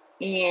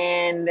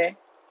 And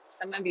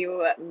some of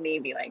you may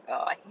be like,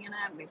 oh,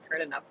 Hannah, we've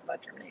heard enough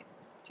about Germinate.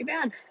 Too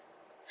bad.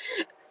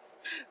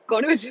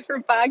 Go to a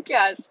different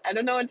podcast. I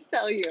don't know what to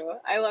tell you.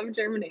 I love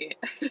Germinate.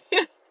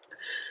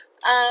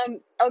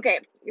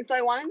 Okay, so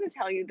I wanted to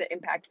tell you the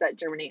impact that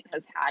Germinate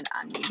has had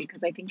on me,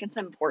 because I think it's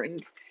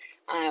important.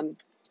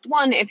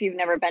 One, if you've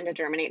never been to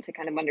Germinate, to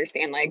kind of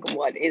understand like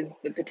what is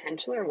the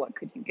potential or what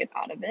could you get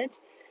out of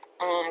it.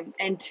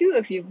 And two,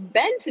 if you've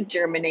been to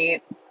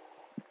Germinate,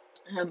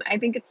 I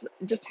think it's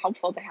just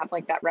helpful to have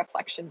like that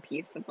reflection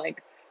piece of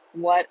like,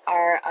 what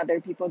are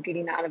other people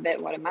getting out of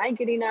it? What am I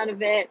getting out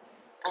of it?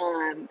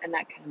 And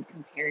that kind of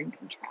compare and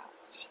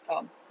contrast.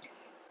 So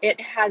it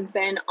has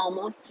been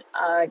almost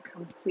a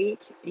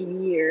complete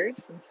year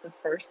since the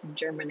first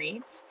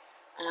Germinate.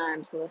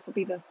 So this will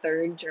be the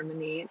third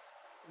Germinate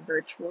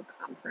virtual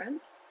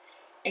conference.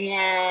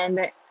 And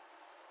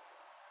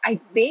I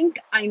think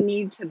I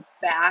need to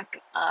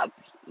back up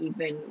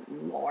even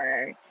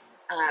more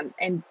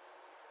and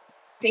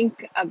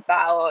think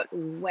about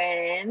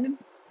when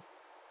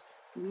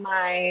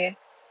my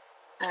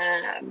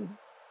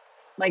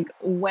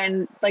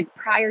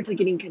prior to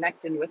getting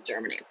connected with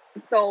Germinate.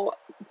 So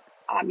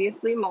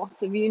obviously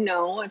most of you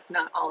know, if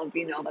not all of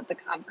you know, that the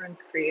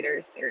conference creator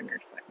is Sarah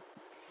Nurswick.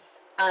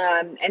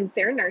 And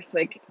Sarah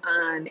Nurswick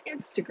on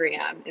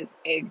Instagram is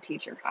Ag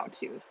Teacher How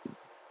To's.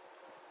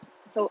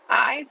 So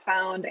I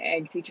found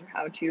Ag Teacher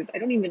How To's, I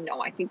don't even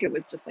know, I think it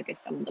was just like I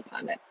stumbled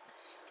upon it,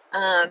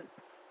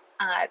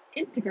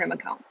 Instagram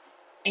account,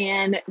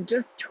 and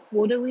just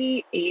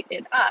totally ate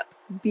it up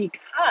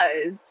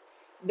because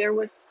there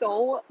was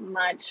so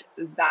much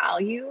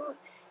value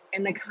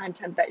in the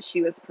content that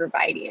she was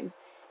providing.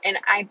 And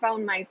I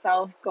found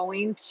myself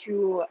going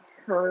to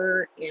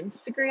her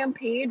Instagram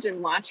page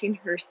and watching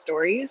her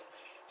stories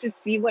to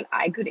see what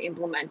I could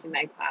implement in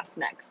my class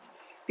next.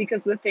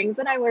 Because the things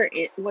that I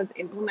was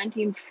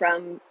implementing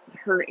from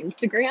her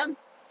Instagram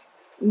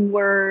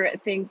were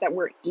things that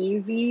were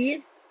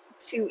easy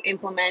to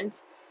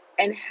implement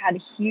and had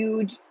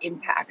huge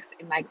impacts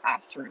in my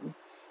classroom.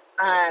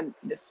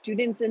 The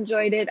students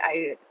enjoyed it.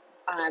 I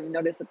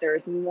noticed that there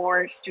was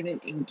more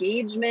student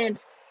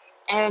engagement.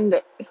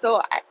 And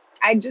so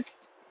I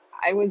don't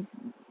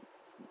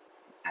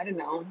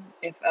know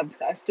if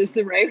obsessed is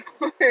the right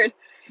word,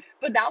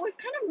 but that was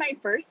kind of my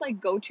first like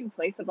go-to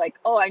place of like,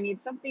 oh, I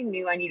need something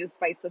new. I need to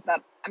spice this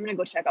up. I'm going to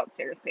go check out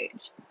Sarah's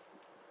page.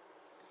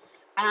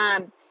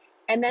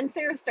 And then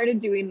Sarah started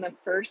doing the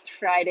First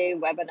Friday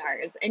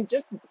webinars and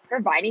just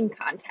providing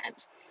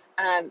content.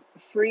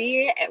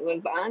 Free, it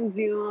was on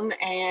Zoom,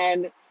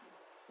 and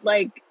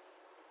like,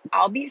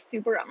 I'll be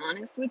super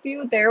honest with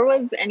you, there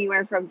was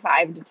anywhere from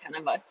 5 to 10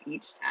 of us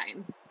each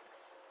time,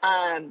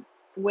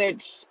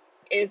 which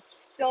is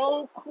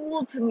so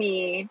cool to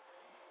me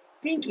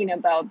thinking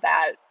about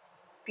that,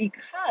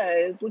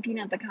 because looking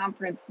at the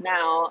conference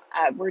now,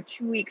 we're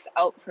 2 weeks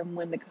out from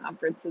when the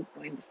conference is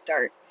going to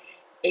start,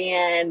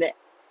 and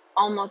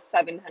almost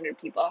 700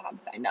 people have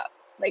signed up.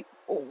 Like,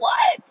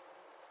 what?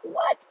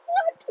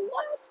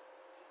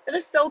 It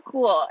is so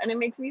cool, and it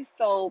makes me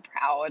so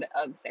proud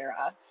of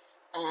Sarah,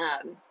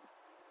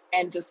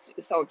 and just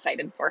so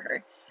excited for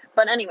her.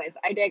 But anyways,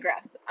 I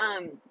digress.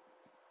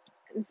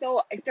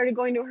 So I started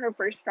going to her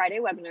First Friday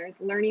webinars,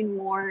 learning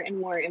more and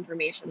more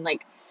information.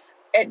 Like,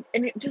 and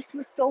it just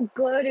was so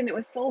good, and it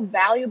was so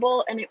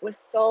valuable, and it was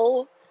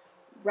so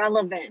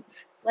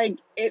relevant. Like,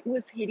 it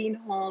was hitting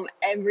home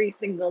every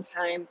single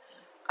time.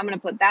 I'm going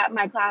to put that in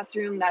my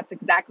classroom. That's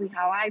exactly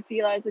how I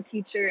feel as a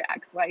teacher,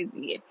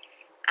 XYZ.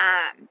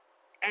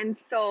 And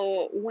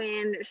so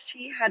when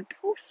she had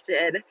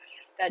posted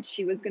that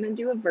she was going to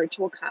do a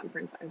virtual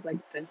conference, I was like,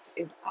 this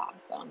is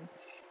awesome.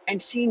 And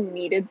she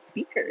needed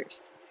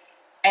speakers.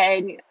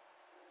 And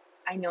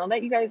I know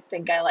that you guys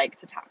think I like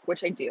to talk,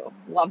 which I do,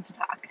 love to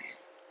talk.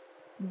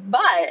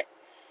 But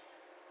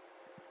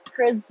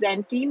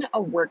presenting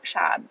a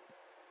workshop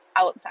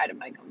outside of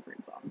my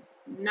comfort zone,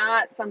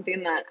 not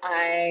something that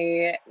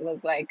I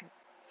was like,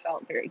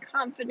 felt very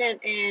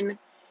confident in,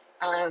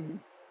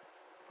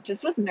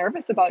 just was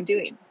nervous about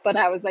doing. But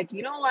I was like,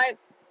 you know what?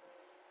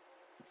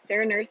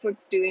 Sarah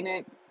Nurswick's doing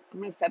it. I'm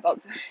going to step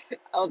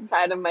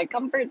outside of my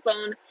comfort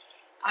zone.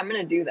 I'm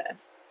going to do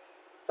this.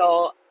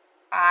 So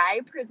I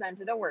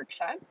presented a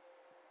workshop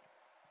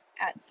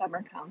at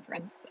summer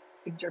conference,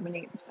 Big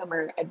Germinate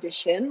Summer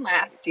Edition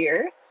last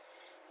year.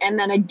 And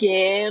then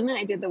again,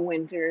 I did the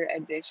winter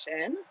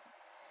edition,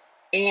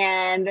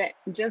 and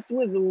just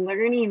was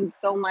learning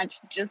so much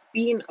just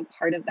being a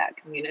part of that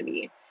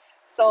community.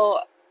 So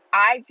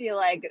I feel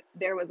like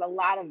there was a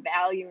lot of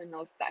value in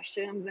those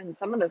sessions, and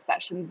some of the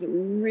sessions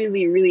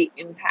really, really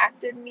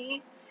impacted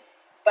me.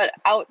 But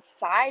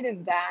outside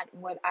of that,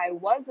 what I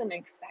wasn't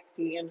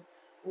expecting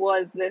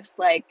was this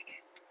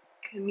like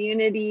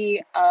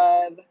community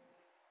of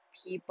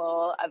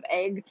people, of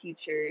ag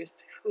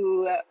teachers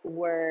who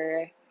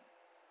were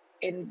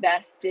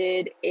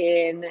invested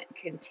in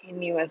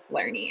continuous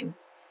learning.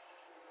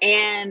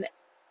 And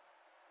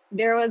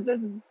there was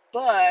this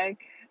book,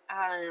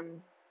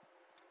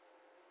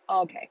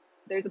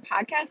 there's a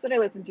podcast that I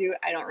listened to,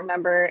 I don't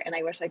remember, and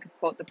I wish I could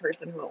quote the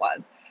person who it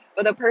was,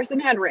 but the person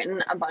had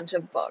written a bunch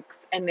of books,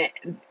 and it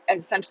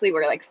essentially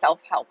were like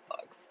self-help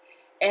books.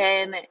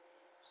 And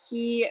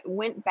he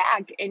went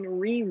back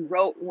and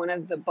rewrote one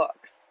of the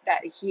books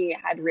that he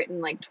had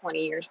written like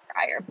 20 years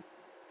prior.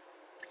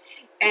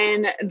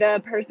 And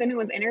the person who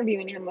was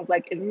interviewing him was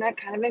like, isn't that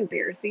kind of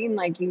embarrassing?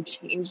 Like, you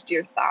changed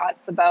your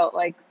thoughts about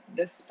like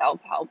this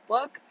self-help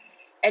book?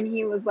 And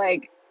he was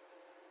like,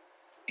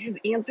 his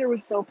answer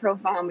was so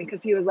profound,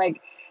 because he was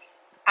like,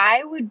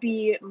 I would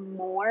be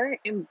more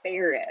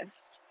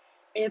embarrassed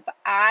if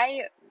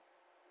I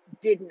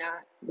did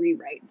not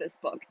rewrite this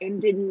book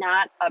and did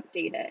not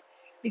update it.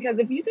 Because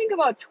if you think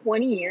about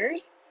 20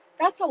 years,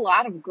 that's a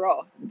lot of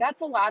growth.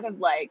 That's a lot of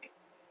like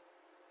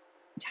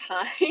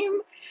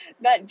time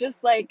that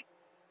just like,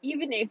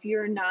 even if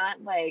you're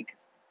not like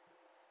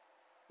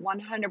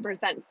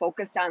 100%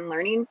 focused on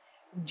learning,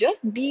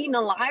 just being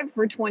alive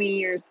for 20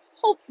 years,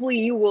 hopefully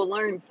you will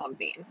learn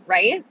something,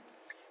 right?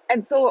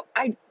 And so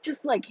I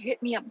just like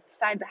hit me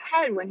upside the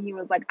head when he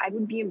was like, I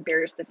would be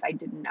embarrassed if I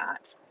did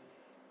not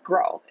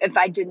grow, if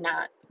I did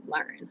not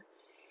learn.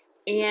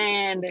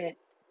 And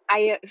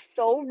I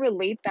so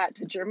relate that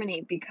to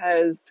Germany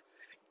because,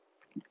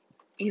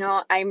 you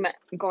know, I'm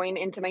going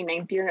into my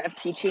 9th year of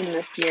teaching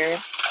this year.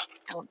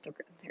 Oh,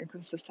 there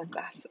goes the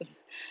sunglasses.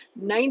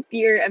 9th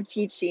year of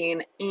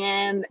teaching.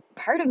 And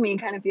part of me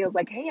kind of feels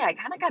like, hey, I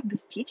kind of got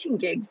this teaching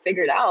gig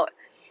figured out.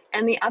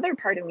 And the other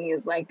part of me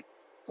is like,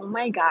 oh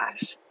my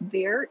gosh,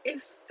 there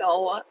is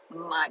so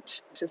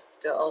much to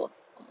still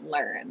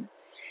learn.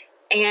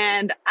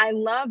 And I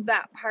love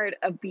that part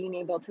of being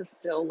able to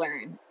still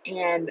learn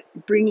and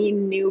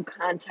bringing new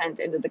content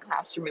into the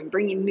classroom and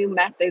bringing new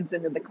methods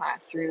into the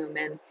classroom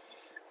and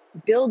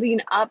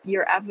building up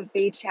your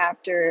FFA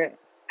chapter.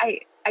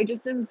 I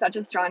just am such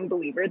a strong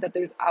believer that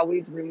there's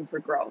always room for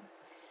growth.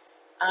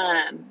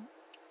 And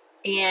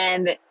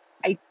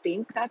I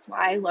think that's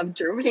why I love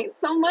Germinate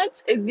so much,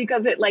 is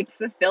because it like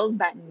fulfills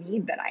that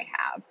need that I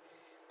have.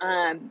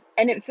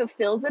 And it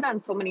fulfills it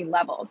on so many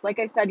levels. Like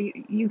I said,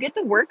 you get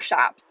the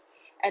workshops,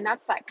 and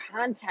that's that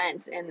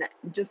content and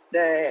just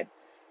the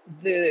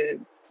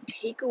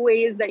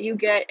takeaways that you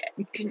get,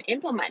 you can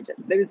implement it.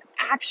 There's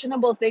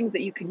actionable things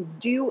that you can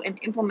do and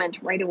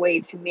implement right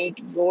away to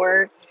make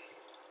your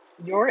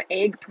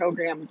egg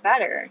program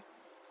better.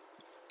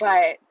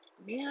 But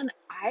man,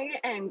 I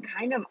am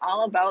kind of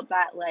all about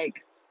that,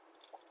 like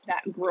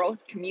that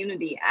growth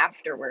community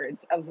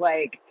afterwards of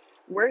like,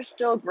 we're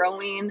still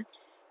growing,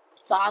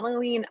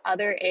 following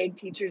other egg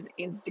teachers'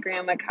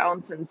 Instagram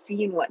accounts and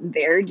seeing what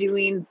they're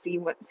doing,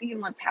 seeing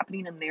what's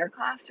happening in their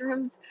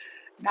classrooms.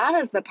 That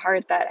is the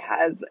part that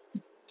has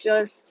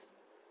just,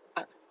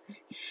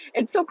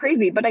 it's so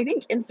crazy, but I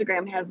think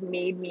Instagram has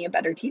made me a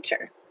better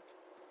teacher.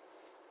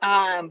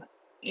 And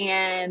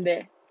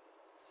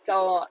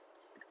so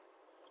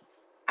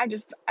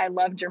I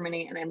love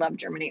Germinate, and I love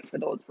Germinate for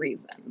those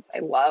reasons. I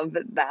love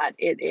that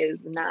it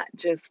is not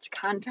just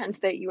content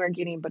that you are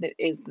getting, but it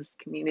is this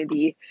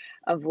community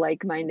of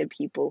like-minded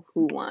people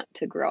who want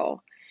to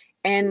grow.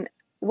 And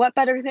what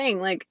better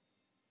thing, like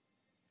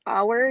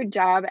our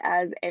job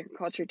as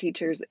agriculture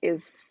teachers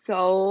is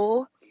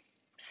so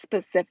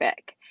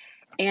specific,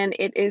 and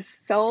it is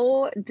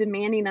so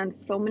demanding on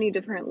so many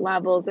different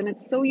levels, and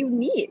it's so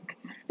unique.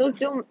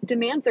 Those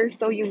demands are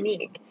so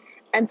unique.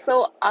 And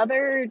so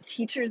other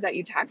teachers that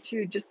you talk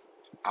to just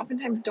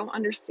oftentimes don't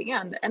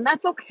understand, and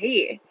that's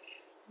okay.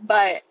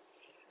 But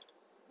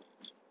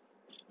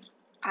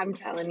I'm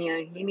telling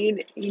you, you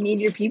need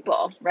your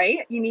people,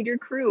 right? You need your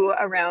crew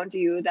around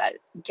you that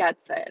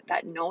gets it,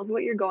 that knows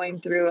what you're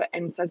going through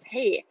and says,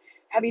 hey,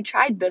 have you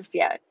tried this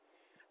yet?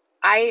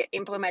 I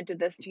implemented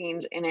this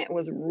change and it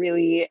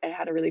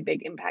had a really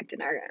big impact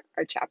in our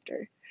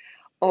chapter.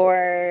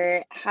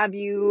 Or have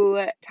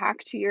you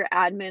talked to your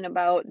admin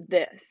about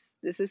this?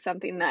 This is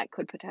something that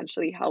could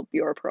potentially help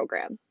your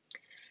program.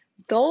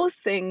 Those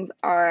things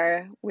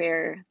are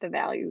where the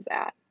value's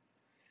at.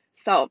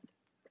 So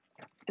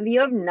if you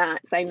have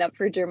not signed up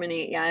for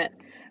Germinate yet,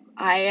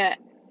 I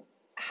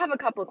have a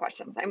couple of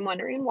questions. I'm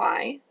wondering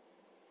why.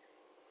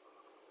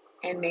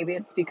 And maybe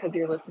it's because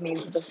you're listening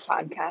to this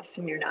podcast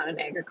and you're not an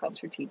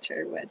agriculture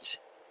teacher, which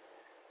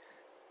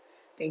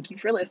thank you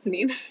for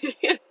listening.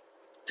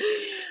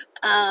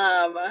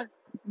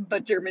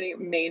 But Germinate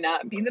may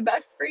not be the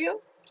best for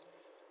you,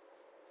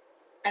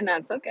 and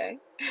that's okay.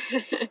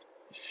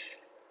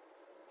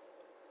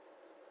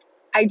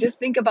 I just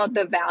think about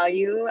the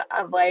value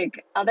of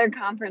like other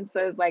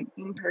conferences, like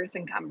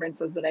in-person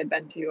conferences that I've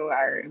been to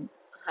are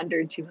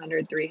 $100,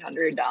 $200,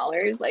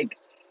 $300. Like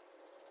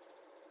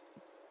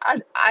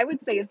I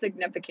would say a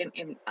significant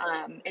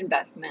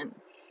investment.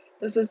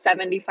 This is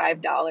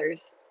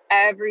 $75.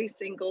 Every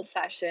single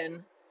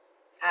session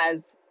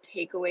has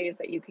takeaways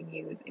that you can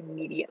use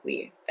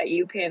immediately, that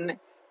you can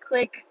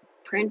click,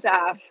 print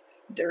off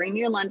during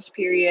your lunch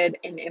period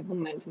and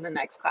implement in the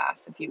next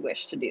class if you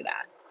wish to do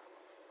that.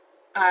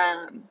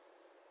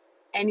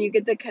 And you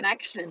get the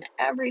connection.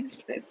 Every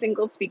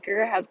single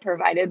speaker has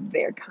provided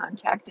their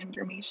contact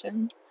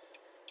information.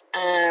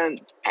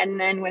 And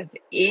then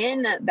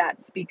within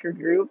that speaker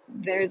group,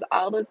 there's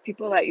all those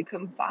people that you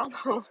can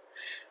follow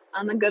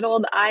on the good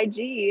old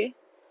IG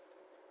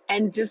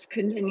and just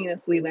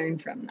continuously learn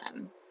from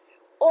them.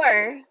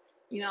 Or,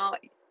 you know,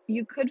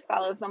 you could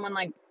follow someone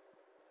like,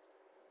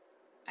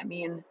 I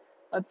mean,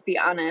 let's be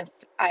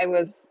honest, I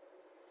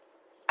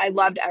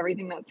loved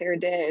everything that Sarah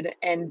did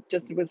and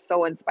just was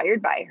so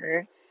inspired by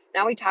her.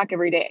 Now we talk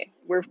every day.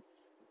 We're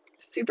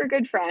super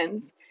good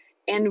friends,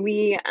 and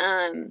we,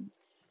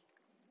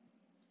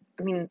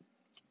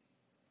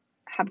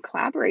 have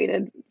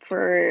collaborated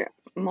for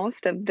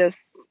most of this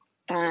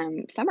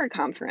summer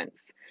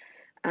conference.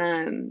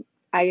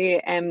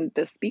 I am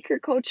the speaker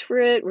coach for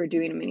it. We're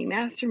doing a mini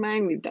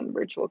mastermind. We've done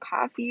virtual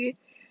coffee.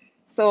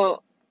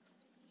 So,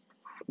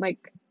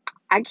 like,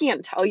 I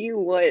can't tell you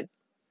what,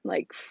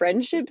 like,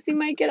 friendships you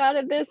might get out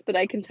of this, but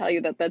I can tell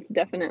you that that's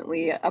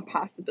definitely a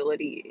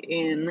possibility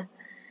in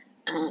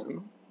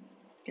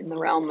the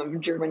realm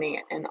of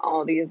Germany and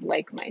all these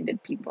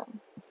like-minded people.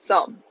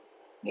 So,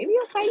 maybe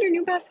you'll find your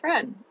new best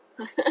friend.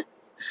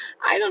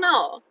 I don't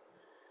know.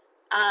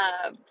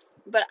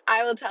 But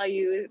I will tell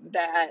you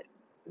that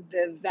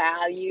the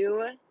value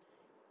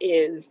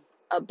is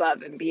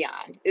above and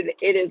beyond. It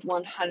is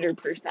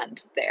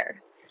 100%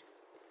 there.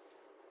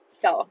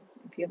 So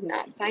if you have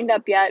not signed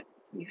up yet,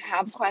 you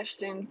have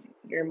questions,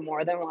 you're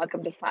more than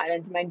welcome to slide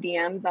into my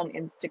DMs on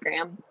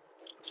Instagram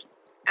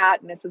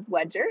at Mrs.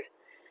 Wedger.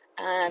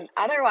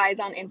 Otherwise,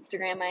 on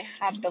Instagram, I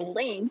have the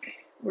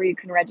link where you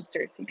can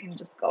register. So you can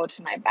just go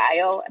to my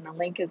bio and the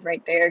link is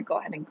right there. Go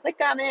ahead and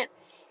click on it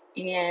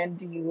and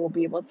you will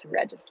be able to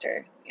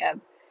register. We have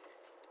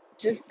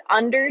just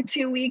under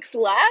 2 weeks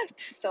left.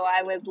 So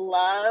I would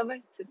love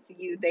to see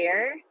you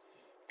there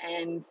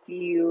and see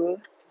you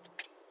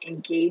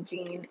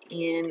engaging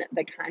in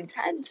the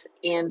content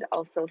and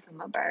also some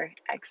of our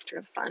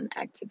extra fun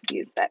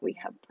activities that we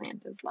have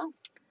planned as well.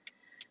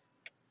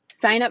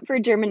 Sign up for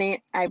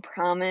Germinate. I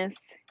promise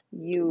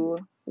you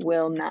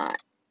will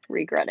not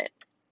regret it.